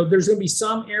said, there's going to be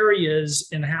some areas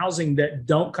in housing that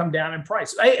don't come down in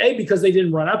price. Because they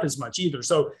didn't run up as much either.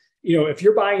 So, if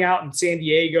you're buying out in San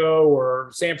Diego or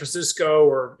San Francisco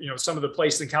or, some of the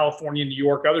places in California, New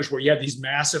York, others where you have these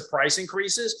massive price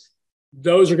increases,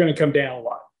 those are going to come down a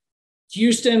lot.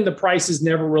 Houston, the prices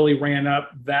never really ran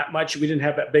up that much. We didn't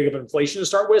have that big of inflation to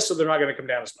start with, so they're not going to come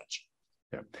down as much.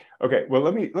 Yeah. Okay. Well,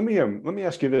 let me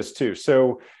ask you this too.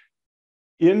 So,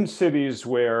 in cities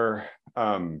where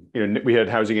we had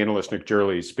housing analyst Nick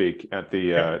Jurley speak at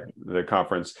the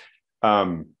conference,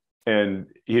 and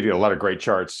he did a lot of great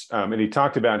charts, and he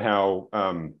talked about how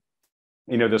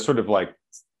the sort of like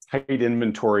tight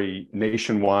inventory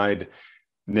nationwide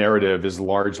narrative is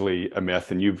largely a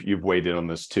myth, and you've weighed in on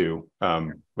this too,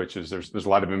 which is there's a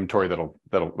lot of inventory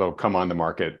that'll come on the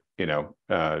market, in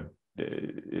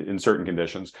certain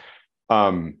conditions.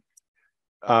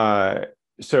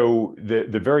 So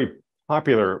the very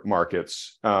popular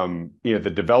markets,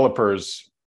 the developers,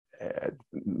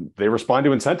 they respond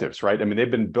to incentives, right? I mean, they've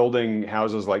been building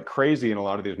houses like crazy in a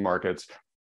lot of these markets,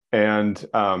 and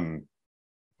a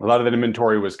lot of that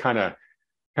inventory was kind of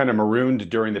marooned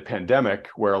during the pandemic,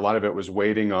 where a lot of it was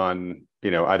waiting on,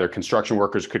 either construction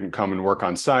workers couldn't come and work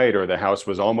on site, or the house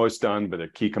was almost done, but a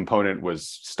key component was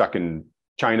stuck in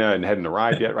China and hadn't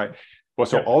arrived yet, right? Well,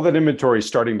 so all that inventory is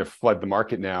starting to flood the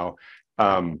market now,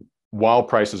 while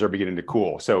prices are beginning to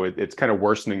cool. So it's kind of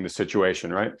worsening the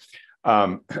situation, right?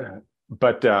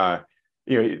 But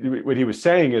what he was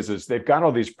saying is they've got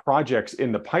all these projects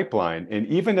in the pipeline, and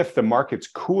even if the market's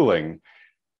cooling,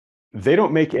 they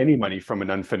don't make any money from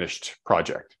an unfinished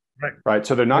project, right?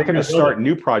 So they're not going to start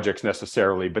new projects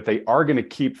necessarily, but they are going to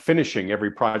keep finishing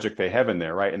every project they have in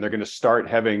there, right? And they're going to start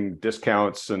having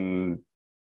discounts and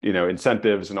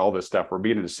incentives and all this stuff. We're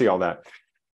beginning to see all that.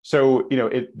 So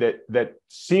that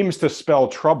seems to spell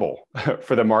trouble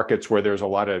for the markets where there's a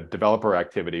lot of developer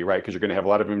activity, right? Because you're going to have a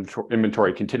lot of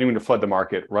inventory continuing to flood the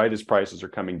market right as prices are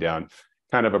coming down.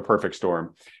 Kind of a perfect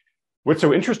storm. What's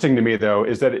so interesting to me, though,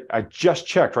 is that I just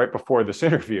checked right before this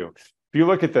interview. If you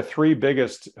look at the three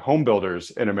biggest home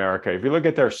builders in America, if you look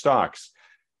at their stocks,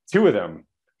 two of them,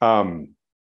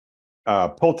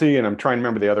 Pulte, and I'm trying to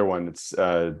remember the other one, it's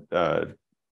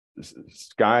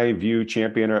Skyview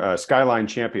Champion or Skyline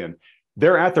Champion,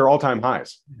 they're at their all-time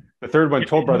highs. The third one,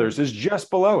 Toll Brothers, is just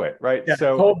below it, right? Yeah,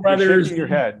 so Toll Brothers, shaking your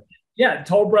head. Yeah,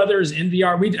 Toll Brothers,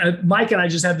 NVR. Mike and I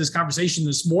just had this conversation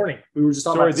this morning. We were just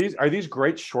talking about are these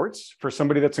great shorts for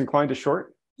somebody that's inclined to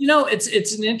short?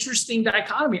 It's an interesting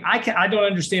dichotomy. I don't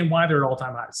understand why they're at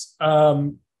all-time highs.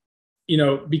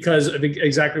 Because of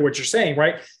exactly what you're saying,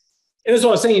 right? And that's what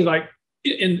I was saying. Like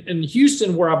in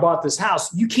Houston, where I bought this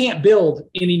house, you can't build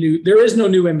any new. There is no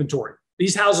new inventory.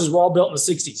 These houses were all built in the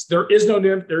 60s. There is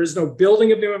no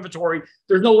building of new inventory.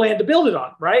 There's no land to build it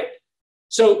on, right?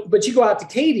 So, but you go out to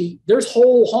Katy, there's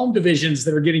whole home divisions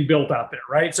that are getting built out there,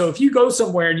 right? So if you go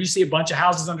somewhere and you see a bunch of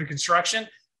houses under construction,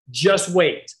 just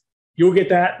wait. You're going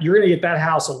to get that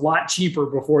house a lot cheaper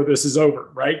before this is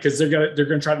over, right? Because they're going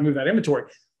to try to move that inventory.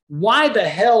 Why the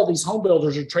hell these home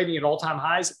builders are trading at all-time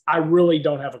highs, I really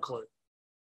don't have a clue.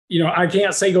 I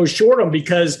can't say go short them,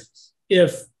 because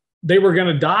if they were going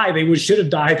to die, they should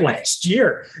have died last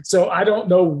year. So I don't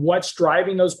know what's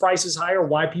driving those prices higher,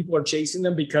 why people are chasing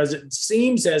them, because it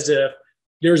seems as if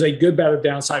there's a good bit of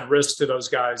downside risk to those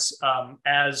guys. And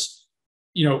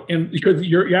because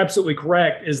you're absolutely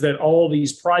correct, is that all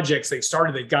these projects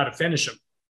they've got to finish them.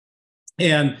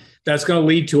 And that's going to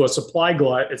lead to a supply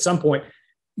glut at some point.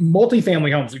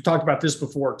 Multifamily homes, we've talked about this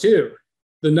before too.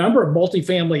 The number of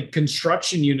multifamily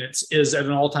construction units is at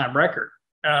an all-time record.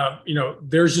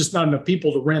 There's just not enough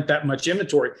people to rent that much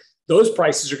inventory. Those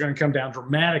prices are going to come down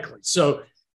dramatically. So,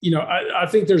 I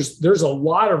think there's a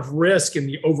lot of risk in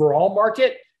the overall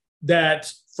market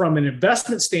that, from an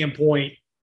investment standpoint,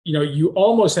 you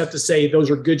almost have to say those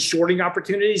are good shorting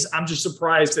opportunities. I'm just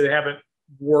surprised that they haven't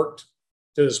worked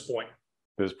to this point.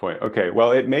 Okay.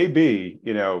 Well, it may be,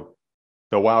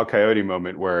 the wild coyote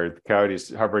moment where the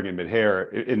coyote's hovering in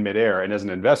midair, and as an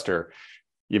investor,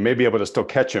 you may be able to still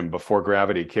catch him before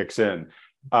gravity kicks in.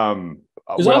 What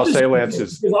I'll say, Lance,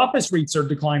 is office REITs are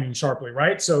declining sharply,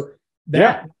 right? So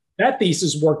that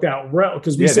thesis worked out well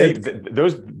because we said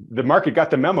the market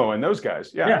got the memo on those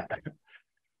guys. Yeah.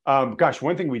 Gosh,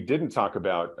 one thing we didn't talk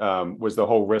about was the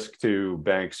whole risk to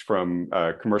banks from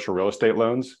commercial real estate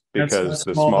loans, because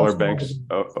the smaller banks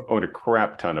own a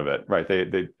crap ton of it, right?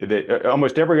 They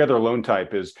almost every other loan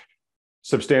type is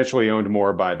substantially owned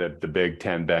more by the big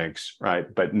 10 banks,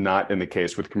 right? But not in the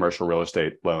case with commercial real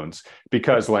estate loans,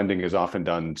 because lending is often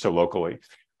done so locally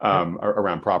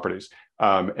around properties.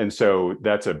 And so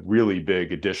that's a really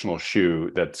big additional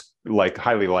shoe that's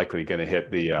highly likely going to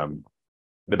hit the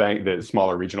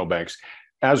smaller regional banks.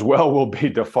 As well will be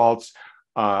defaults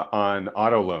on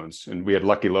auto loans. And we had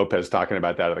Lucky Lopez talking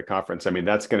about that at the conference. I mean,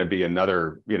 that's going to be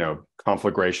another,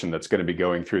 conflagration that's going to be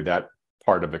going through that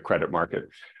part of the credit market.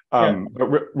 But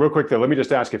real quick though, let me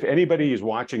just ask if anybody is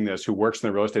watching this who works in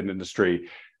the real estate industry,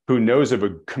 who knows of a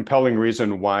compelling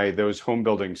reason why those home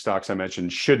building stocks I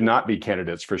mentioned should not be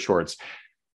candidates for shorts.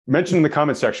 Mention in the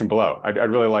comment section below. I'd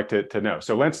really like to know.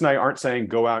 So Lance and I aren't saying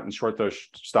go out and short those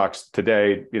stocks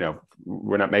today.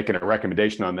 We're not making a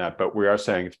recommendation on that, but we are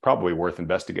saying it's probably worth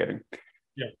investigating.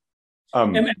 Yeah.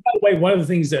 And by the way, one of the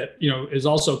things that, is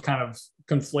also kind of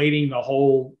conflating the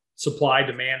whole supply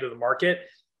demand of the market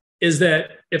is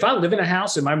that if I live in a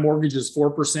house and my mortgage is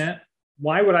 4%,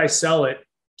 why would I sell it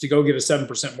to go get a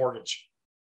 7% mortgage?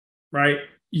 Right?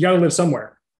 You got to live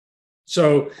somewhere.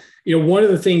 So, one of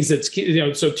the things that's,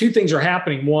 so two things are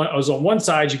happening. One is on one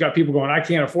side, you got people going, I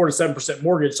can't afford a 7%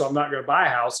 mortgage, so I'm not going to buy a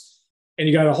house. And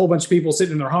you got a whole bunch of people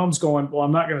sitting in their homes going, well,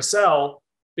 I'm not going to sell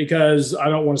because I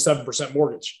don't want a 7%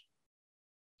 mortgage.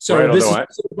 So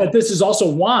right, this is also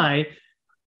why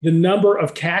the number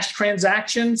of cash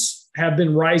transactions have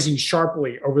been rising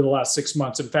sharply over the last 6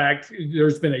 months. In fact,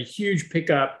 there's been a huge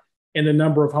pickup in the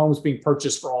number of homes being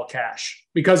purchased for all cash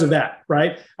because of that,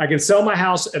 right? I can sell my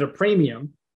house at a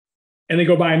premium and then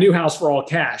go buy a new house for all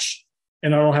cash,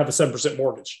 and I don't have a 7%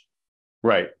 mortgage.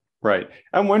 Right.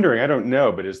 I'm wondering, I don't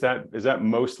know, but is that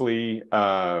mostly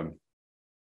like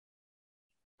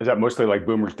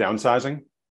boomers downsizing?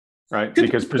 Right.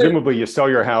 Because presumably you sell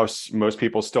your house, most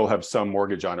people still have some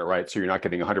mortgage on it, right? So you're not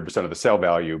getting 100% of the sale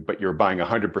value, but you're buying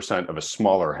 100% of a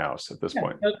smaller house at this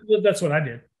point. That's what I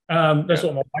did. That's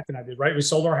what my wife and I did, right? We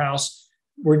sold our house.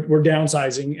 We're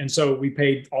downsizing. And so we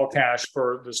paid all cash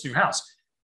for this new house.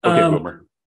 Okay, boomer.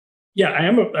 Yeah, I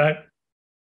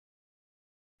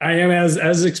am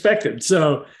as expected.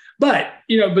 So, but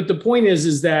the point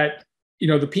is that,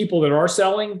 the people that are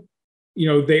selling,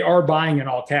 they are buying in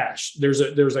all cash. There's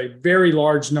a very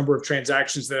large number of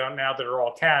transactions that are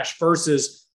all cash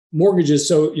versus mortgages.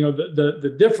 So,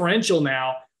 the differential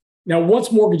now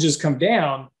once mortgages come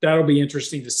down, that'll be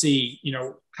interesting to see,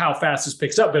 how fast this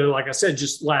picks up. But like I said,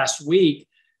 just last week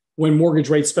when mortgage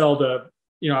rates fell to,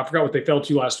 I forgot what they fell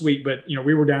to last week, but,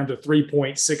 we were down to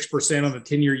 3.6% on the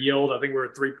 10-year yield. I think we're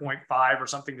at 3.5 or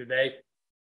something today.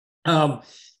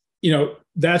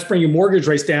 That's bringing mortgage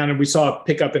rates down, and we saw a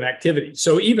pickup in activity.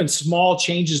 So even small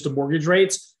changes to mortgage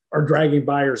rates are dragging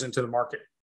buyers into the market.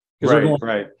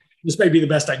 Right. This may be the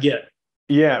best I get.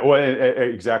 Yeah, well,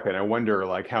 exactly. And I wonder,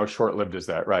 how short-lived is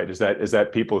that, right? Is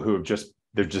that people who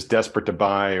they're just desperate to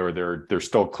buy, or they're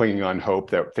still clinging on hope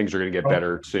that things are going to get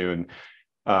better soon?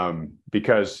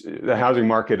 Because the housing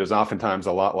market is oftentimes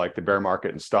a lot like the bear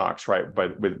market in stocks, right?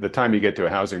 But with the time you get to a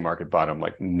housing market bottom,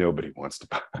 nobody wants to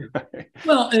buy.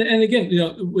 Well, and again,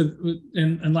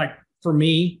 and like for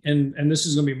me, and this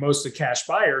is going to be most of the cash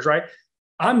buyers, right?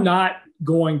 I'm not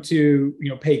going to,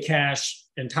 pay cash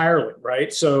entirely,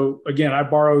 right? So again, I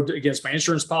borrowed against my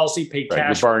insurance policy, paid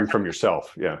cash. You're borrowing from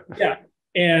yourself, yeah. Yeah.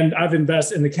 And I've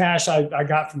invested in the cash I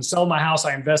got from selling my house.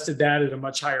 I invested that at a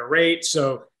much higher rate.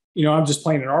 So, I'm just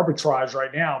playing an arbitrage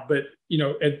right now. But,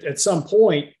 at some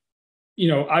point,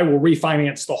 I will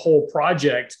refinance the whole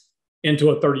project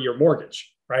into a 30-year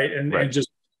mortgage, right? And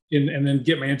then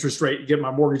get my interest rate, get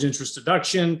my mortgage interest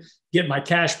deduction, get my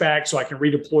cash back so I can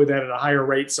redeploy that at a higher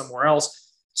rate somewhere else.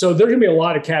 So there's going to be a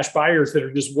lot of cash buyers that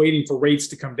are just waiting for rates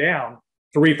to come down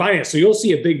to refinance. So you'll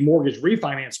see a big mortgage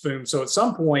refinance boom. So at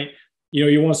some point,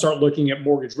 you want to start looking at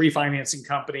mortgage refinancing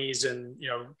companies and,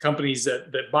 companies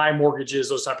that buy mortgages,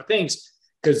 those type of things,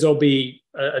 because there'll be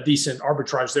a decent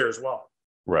arbitrage there as well.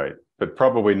 Right. But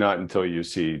probably not until you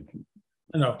see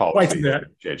whites of the,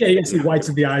 you can see whites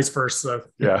of the eyes first. So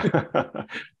yeah.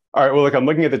 All right. Well, look, I'm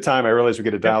looking at the time. I realize we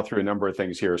get to dial through a number of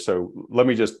things here. So let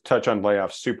me just touch on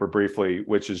layoffs super briefly,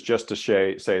 which is just to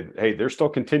say, hey, they're still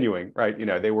continuing, right?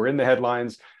 They were in the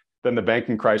headlines. Then the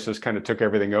banking crisis kind of took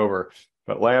everything over.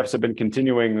 But layoffs have been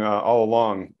continuing all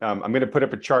along. I'm going to put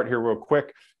up a chart here real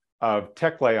quick of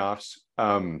tech layoffs.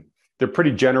 they're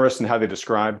pretty generous in how they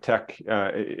describe tech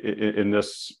in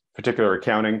this particular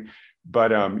accounting.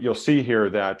 But you'll see here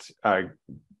that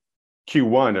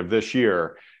Q1 of this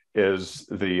year is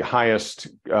the highest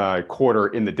quarter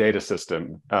in the data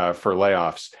system for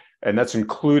layoffs. And that's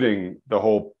including the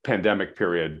whole pandemic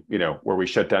period, where we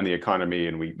shut down the economy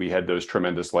and we had those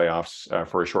tremendous layoffs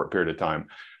for a short period of time.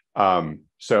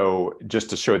 So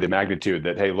just to show the magnitude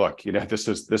that, hey, look, this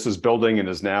is building and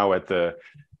is now at the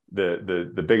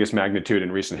biggest magnitude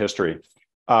in recent history.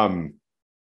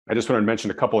 I just wanted to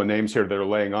mention a couple of names here that are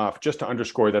laying off, just to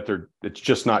underscore that it's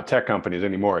just not tech companies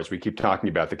anymore, as we keep talking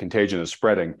about. The contagion is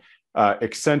spreading.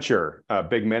 Accenture, a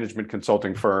big management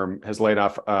consulting firm, has laid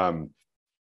off.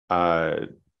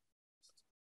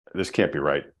 This can't be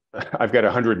right. I've got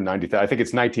 190,000. I think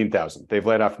it's 19,000. They've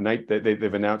laid off.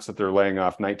 They've announced that they're laying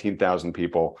off 19,000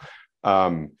 people.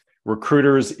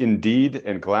 Recruiters, Indeed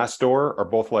and Glassdoor are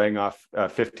both laying off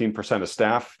 15% of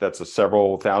staff. That's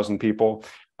several thousand people.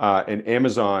 And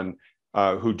Amazon,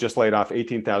 who just laid off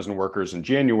 18,000 workers in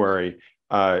January,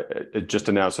 it just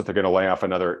announced that they're going to lay off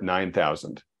another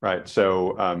 9,000. Right.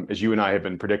 So as you and I have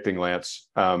been predicting, Lance,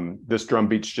 this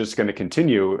drumbeat's just going to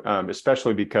continue,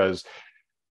 especially because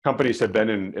companies have been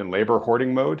in labor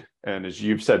hoarding mode. And as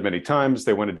you've said many times,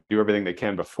 they want to do everything they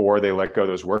can before they let go of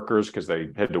those workers because they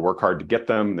had to work hard to get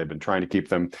them. They've been trying to keep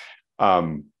them.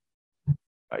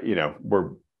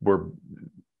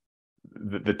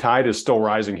 The tide is still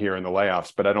rising here in the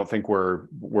layoffs, but I don't think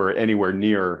we're anywhere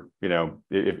near,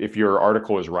 if your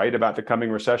article is right about the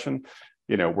coming recession,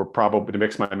 we're probably, to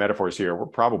mix my metaphors here, we're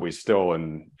probably still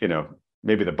in,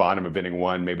 maybe the bottom of inning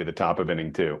one, maybe the top of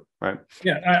inning two, right?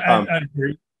 Yeah, I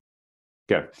agree.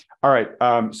 Okay. All right.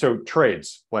 So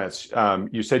trades, Lance,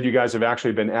 you said you guys have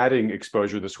actually been adding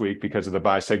exposure this week because of the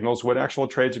buy signals. What actual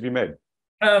trades have you made?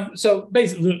 So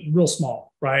basically real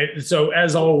small, right? So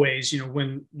as always,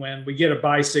 when we get a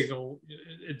buy signal,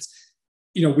 it's,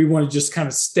 we want to just kind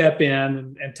of step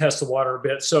in and test the water a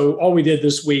bit. So all we did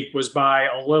this week was buy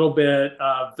a little bit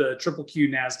of the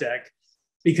QQQ NASDAQ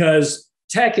because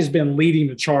tech has been leading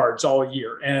the charge all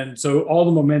year. And so all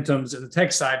the momentum's in the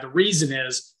tech side. The reason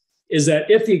is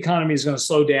that if the economy is going to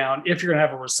slow down, if you're going to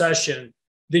have a recession,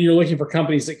 then you're looking for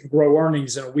companies that can grow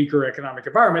earnings in a weaker economic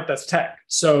environment. That's tech.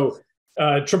 So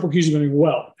QQQ is doing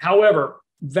well. However,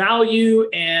 value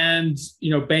and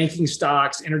banking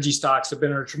stocks, energy stocks have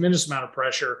been under a tremendous amount of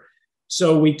pressure.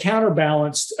 So we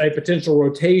counterbalanced a potential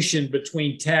rotation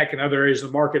between tech and other areas of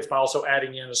the markets by also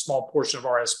adding in a small portion of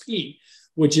RSP,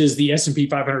 which is the S&P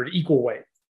 500 equal weight.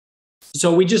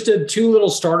 So we just did two little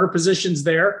starter positions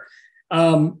there.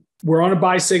 We're on a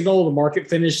buy signal. The market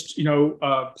finished,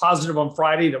 positive on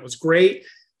Friday. That was great.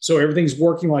 So everything's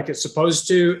working like it's supposed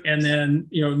to. And then,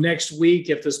 next week,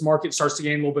 if this market starts to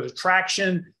gain a little bit of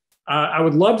traction, I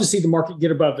would love to see the market get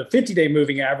above the 50-day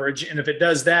moving average. And if it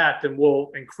does that, then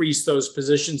we'll increase those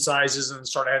position sizes and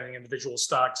start adding individual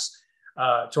stocks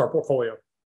to our portfolio.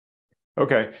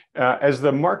 Okay. As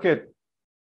the market,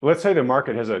 let's say the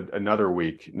market has another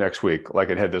week next week, like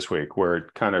it had this week, where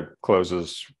it kind of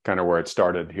closes kind of where it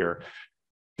started here.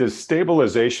 Does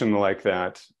stabilization like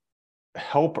that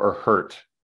help or hurt?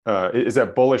 Is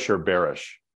that bullish or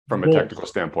bearish from a technical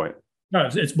standpoint? No,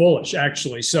 it's bullish,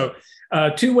 actually. So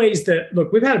two ways that,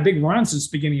 look, we've had a big run since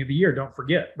the beginning of the year, don't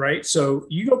forget, right? So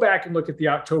you go back and look at the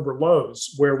October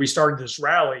lows where we started this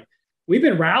rally. We've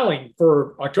been rallying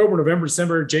for October, November,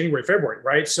 December, January, February,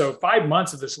 right? So 5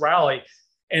 months of this rally.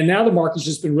 And now the market's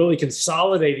just been really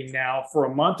consolidating now for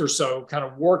a month or so, kind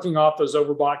of working off those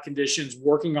overbought conditions,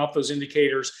 working off those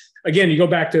indicators. Again, you go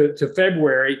back to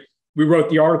February, we wrote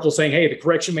the article saying, hey, the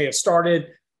correction may have started.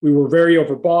 We were very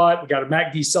overbought. We got a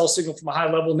MACD sell signal from a high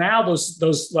level. Now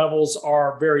those levels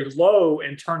are very low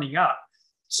and turning up.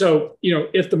 So,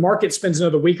 if the market spends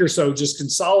another week or so just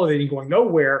consolidating, going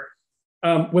nowhere,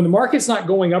 when the market's not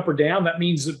going up or down, that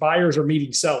means that buyers are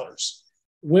meeting sellers.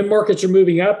 When markets are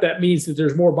moving up, that means that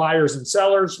there's more buyers than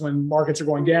sellers. When markets are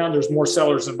going down, there's more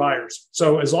sellers than buyers.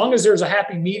 So as long as there's a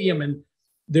happy medium and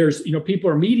there's, people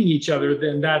are meeting each other,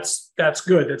 then that's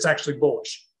good. That's actually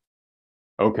bullish.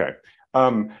 Okay.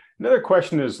 Another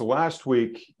question is, last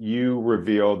week you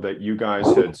revealed that you guys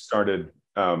had started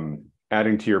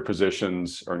adding to your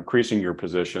positions or increasing your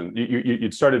position.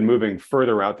 You'd started moving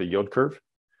further out the yield curve.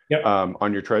 Yep.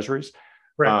 On your treasuries.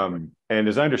 Right. And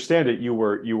as I understand it, you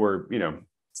were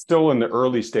still in the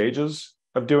early stages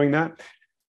of doing that.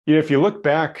 If you look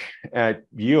back at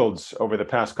yields over the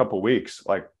past couple of weeks,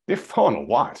 like, they've fallen a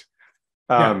lot.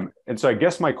 And so I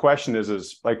guess my question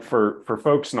is like, for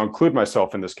folks, and I'll include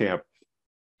myself in this camp,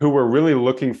 who were really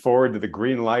looking forward to the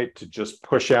green light to just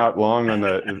push out long on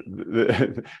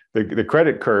the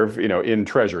credit curve, in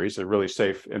treasuries, a really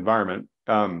safe environment.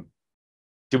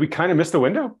 Did we kind of miss the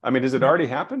window? I mean, has it already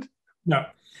happened? No.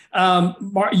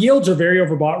 Yields are very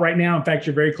overbought right now. In fact,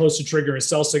 you're very close to triggering a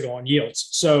sell signal on yields.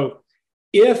 So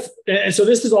so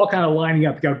this is all kind of lining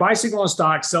up. You got a buy signal on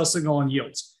stocks, sell signal on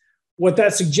yields. What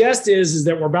that suggests is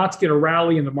that we're about to get a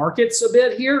rally in the markets a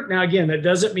bit here. Now, again, that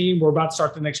doesn't mean we're about to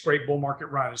start the next great bull market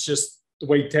run. It's just the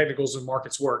way technicals and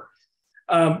markets work.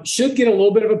 Should get a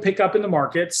little bit of a pickup in the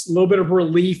markets, a little bit of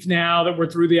relief now that we're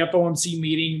through the FOMC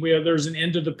meeting where there's an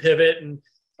end to the pivot. And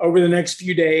over the next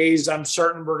few days, I'm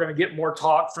certain we're going to get more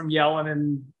talk from Yellen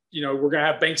and, we're going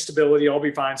to have bank stability. All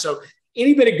be fine. So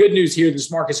any bit of good news here,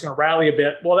 this market's going to rally a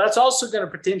bit. Well, that's also going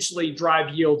to potentially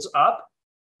drive yields up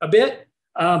a bit.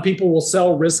 People will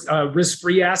sell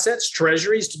risk-free assets,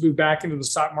 treasuries, to move back into the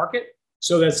stock market.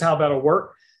 So that's how that'll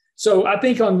work. So I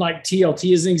think on like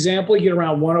TLT as an example, you get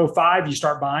around 105, you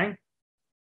start buying.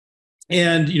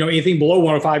 And, anything below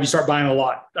 105, you start buying a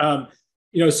lot.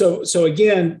 So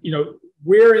again,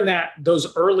 we're in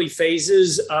those early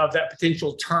phases of that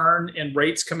potential turn in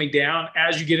rates coming down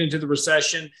as you get into the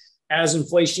recession, as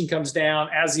inflation comes down,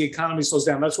 as the economy slows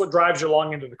down. That's what drives you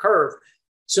along into the curve.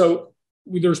 So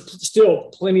there's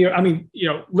still plenty of,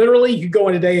 literally you could go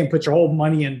in today and put your whole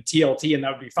money in TLT and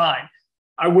that would be fine.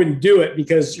 I wouldn't do it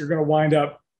because you're going to wind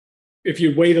up, if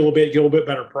you wait a little bit, get a little bit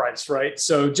better price, right?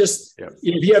 So just,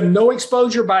 if you have no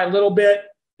exposure, buy a little bit.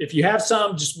 If you have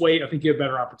some, just wait. I think you have a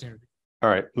better opportunity. All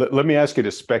right. Let me ask you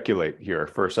to speculate here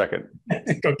for a second.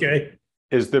 Okay.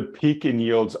 Is the peak in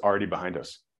yields already behind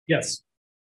us? Yes.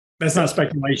 That's not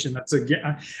speculation.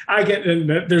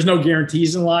 There's no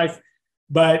guarantees in life.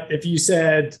 But if you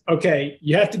said, okay,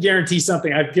 you have to guarantee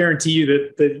something, I guarantee you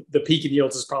that the peak in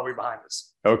yields is probably behind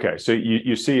us. Okay. So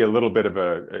you see a little bit of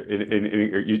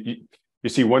you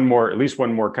see at least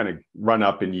one more kind of run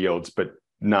up in yields, but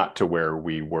not to where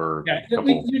we were. Yeah.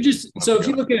 If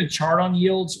you look at a chart on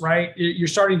yields, right, you're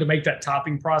starting to make that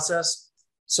topping process.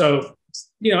 So,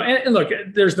 and look,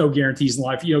 there's no guarantees in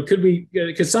life.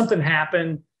 Could something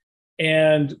happen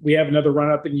and we have another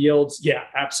run up in yields? Yeah,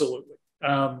 absolutely.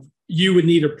 You would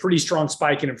need a pretty strong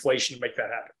spike in inflation to make that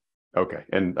happen. Okay.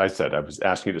 And I was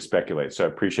asking you to speculate. So I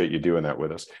appreciate you doing that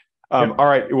with us. All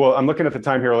right. Well, I'm looking at the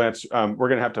time here, Lance. We're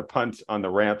going to have to punt on the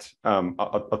rant.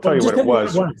 I'll tell you what it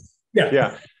was.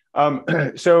 Yeah.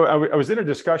 So I was in a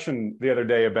discussion the other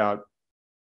day about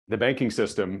the banking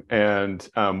system and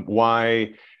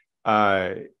why,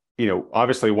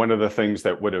 obviously one of the things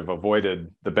that would have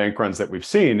avoided the bank runs that we've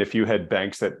seen if you had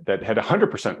banks that had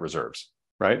 100% reserves,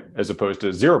 right, as opposed to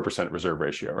 0% reserve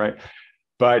ratio, right?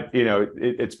 But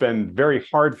it's been very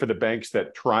hard for the banks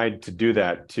that tried to do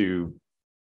that to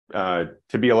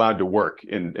be allowed to work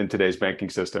in today's banking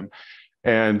system,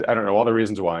 and I don't know all the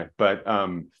reasons why, but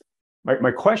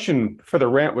my question for the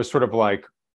rant was sort of like,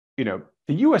 the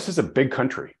U.S. is a big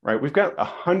country, right? We've got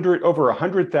over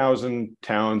 100,000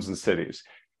 towns and cities.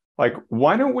 Like,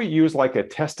 why don't we use like a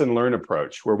test and learn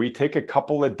approach where we take a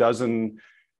couple of dozen,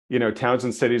 towns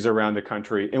and cities around the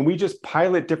country and we just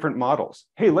pilot different models?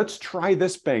 Hey, let's try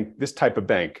this type of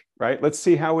bank, right? Let's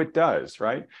see how it does,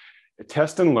 right?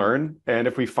 Test and learn. And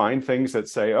if we find things that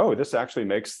say, oh, this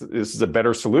is a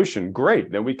better solution,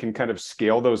 great. Then we can kind of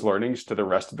scale those learnings to the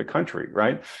rest of the country,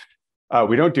 right?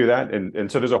 We don't do that.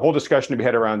 And so there's a whole discussion to be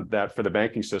had around that for the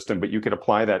banking system, but you could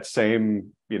apply that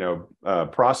same,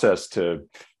 process to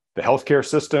the healthcare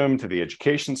system, to the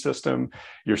education system.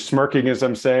 You're smirking as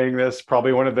I'm saying this,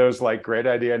 probably one of those like great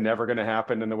idea, never going to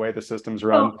happen in the way the system's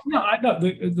run. No,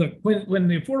 look, when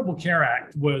the Affordable Care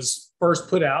Act was first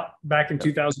put out back in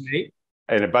 2008.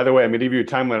 And by the way, I'm going to give you a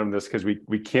timeline on this because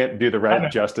we can't do the right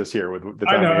justice here with the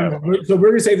time. I know. So we're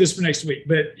going to save this for next week.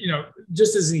 But,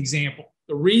 just as an example,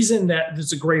 the reason that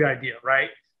it's a great idea, right?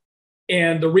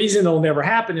 And the reason it'll never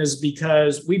happen is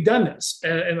because we've done this.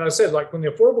 And I said, like when the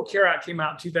Affordable Care Act came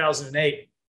out in 2008,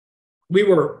 we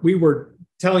were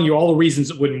telling you all the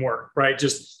reasons it wouldn't work, right?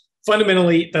 Just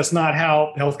fundamentally, that's not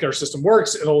how the healthcare system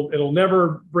works. It'll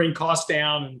never bring costs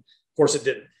down. And of course it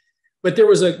didn't. But there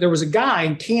was a guy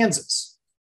in Kansas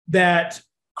that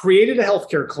created a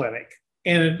healthcare clinic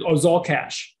and it was all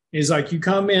cash. It's like you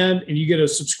come in and you get a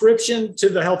subscription to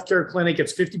the healthcare clinic.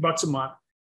 It's $50 a month.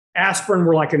 Aspirin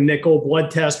were like a nickel,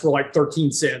 blood tests were like 13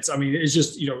 cents. I mean, it's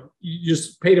just, you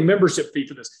just paid a membership fee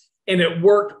for this. And it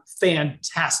worked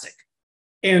fantastic.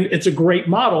 And it's a great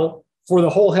model for the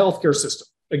whole healthcare system.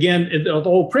 Again, the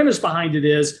whole premise behind it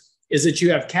is that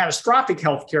you have catastrophic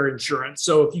healthcare insurance.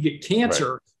 So if you get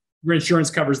cancer, your insurance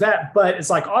covers that. But it's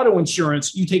like auto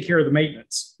insurance, you take care of the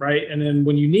maintenance, right? And then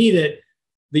when you need it,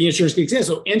 the insurance kicks in.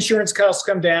 So insurance costs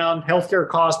come down, healthcare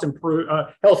cost improve,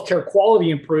 healthcare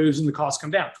quality improves, and the costs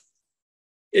come down.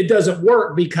 It doesn't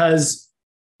work because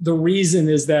the reason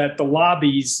is that the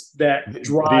lobbies that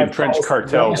drive the entrenched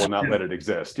cartel will not let it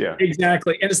exist. Yeah,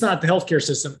 exactly. And it's not the healthcare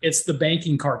system; it's the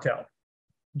banking cartel.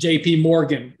 J.P.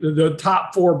 Morgan, the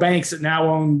top 4 banks that now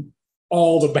own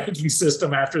all the banking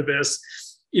system after this.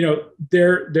 They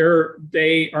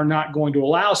are not going to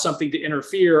allow something to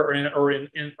interfere or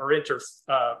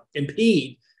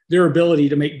impede their ability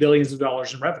to make billions of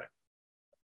dollars in revenue.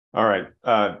 All right.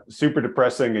 Super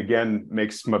depressing. Again,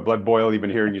 makes my blood boil even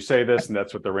hearing you say this, and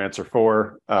that's what the rants are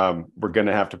for. We're going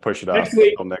to have to push it off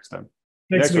until next time.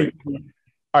 Next week.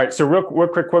 All right. So real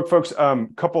quick, folks,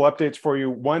 couple updates for you.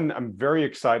 One, I'm very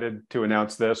excited to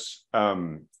announce this.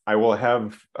 I will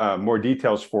have more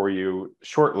details for you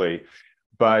shortly,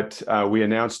 but we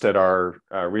announced at our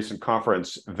recent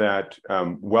conference that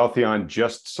Wealthion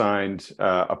just signed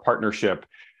a partnership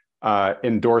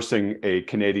endorsing a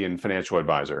Canadian financial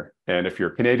advisor. And if you're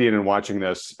Canadian and watching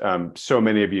this, so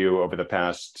many of you over the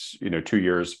past 2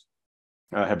 years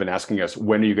have been asking us,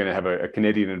 when are you going to have a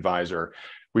Canadian advisor?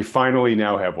 We finally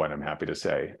now have one, I'm happy to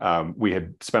say. We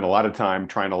had spent a lot of time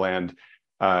trying to land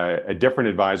a different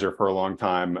advisor for a long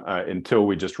time until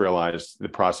we just realized the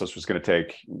process was going to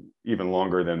take even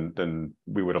longer than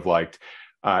we would have liked.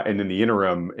 And in the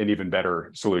interim, an even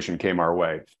better solution came our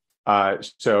way.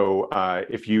 So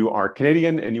if you are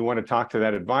Canadian and you want to talk to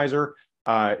that advisor,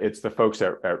 it's the folks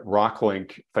at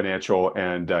Rocklink Financial,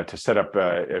 and to set up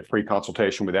a free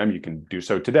consultation with them, you can do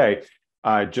so today.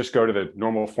 Just go to the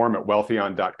normal form at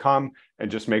wealthion.com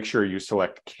and just make sure you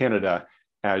select Canada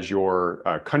as your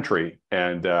country,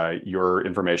 and your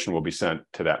information will be sent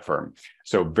to that firm.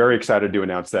 So very excited to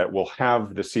announce that. We'll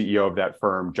have the CEO of that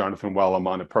firm, Jonathan Wellham,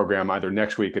 on the program either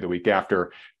next week or the week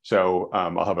after. So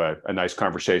I'll have a nice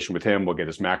conversation with him. We'll get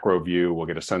his macro view. We'll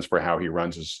get a sense for how he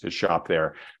runs his shop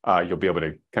there. You'll be able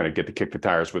to kind of get to kick the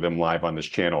tires with him live on this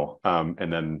channel.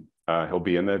 And then he'll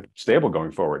be in the stable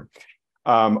going forward.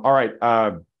 All right.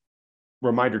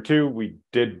 Reminder too, we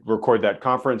did record that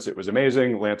conference. It was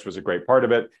amazing. Lance was a great part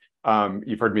of it.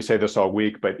 You've heard me say this all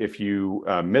week, but if you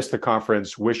missed the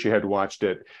conference, wish you had watched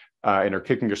it, and are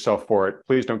kicking yourself for it,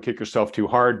 please don't kick yourself too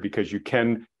hard, because you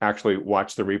can actually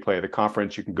watch the replay of the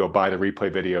conference. You can go buy the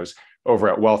replay videos over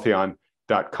at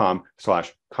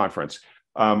wealthion.com/conference.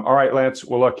 All right, Lance.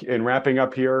 Well, look, in wrapping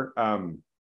up here,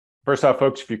 first off,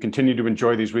 folks, if you continue to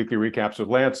enjoy these weekly recaps with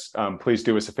Lance, please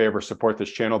do us a favor, support this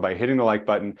channel by hitting the like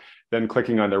button, then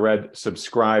clicking on the red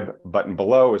subscribe button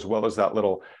below, as well as that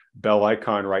little bell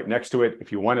icon right next to it.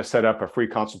 If you want to set up a free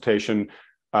consultation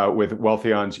with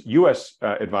Wealthion's U.S.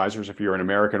 advisors, if you're an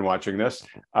American watching this,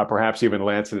 perhaps even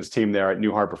Lance and his team there at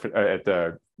New Harper at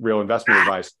the Real Investment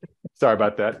Advice. Sorry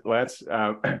about that, Lance.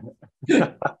 I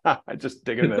just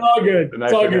dig in. It's all good.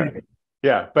 It's all good.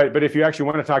 Yeah, but if you actually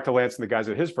want to talk to Lance and the guys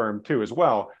at his firm too as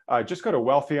well, just go to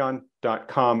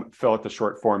wealthion.com, fill out the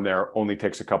short form there. Only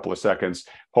takes a couple of seconds.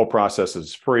 Whole process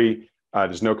is free.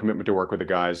 There's no commitment to work with the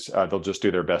guys. They'll just do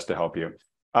their best to help you.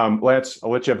 Lance, I'll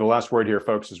let you have the last word here,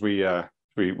 folks, as we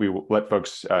let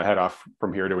folks head off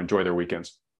from here to enjoy their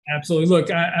weekends. Absolutely. Look,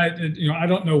 I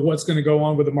don't know what's going to go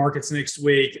on with the markets next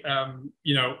week.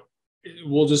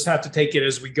 We'll just have to take it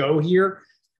as we go here.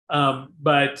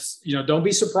 But don't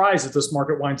be surprised if this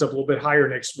market winds up a little bit higher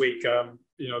next week.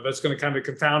 That's going to kind of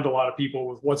confound a lot of people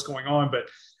with what's going on. But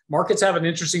markets have an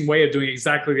interesting way of doing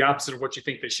exactly the opposite of what you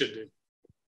think they should do.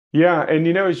 Yeah, and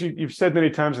as you've said many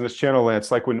times on this channel, Lance,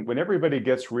 like when everybody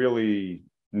gets really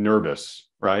nervous,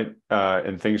 right,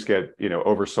 and things get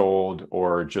oversold,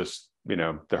 or just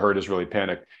the herd is really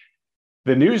panicked.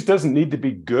 The news doesn't need to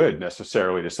be good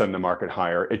necessarily to send the market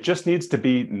higher. It just needs to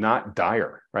be not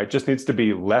dire, right? It just needs to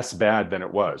be less bad than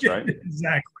it was, right?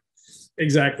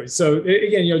 Exactly. So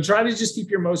again, try to just keep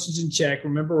your emotions in check.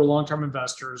 Remember, we're long-term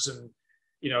investors, and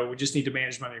we just need to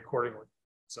manage money accordingly.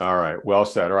 So. All right. Well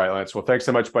said. All right, Lance. Well, thanks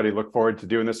so much, buddy. Look forward to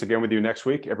doing this again with you next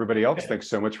week. Everybody else, thanks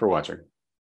so much for watching.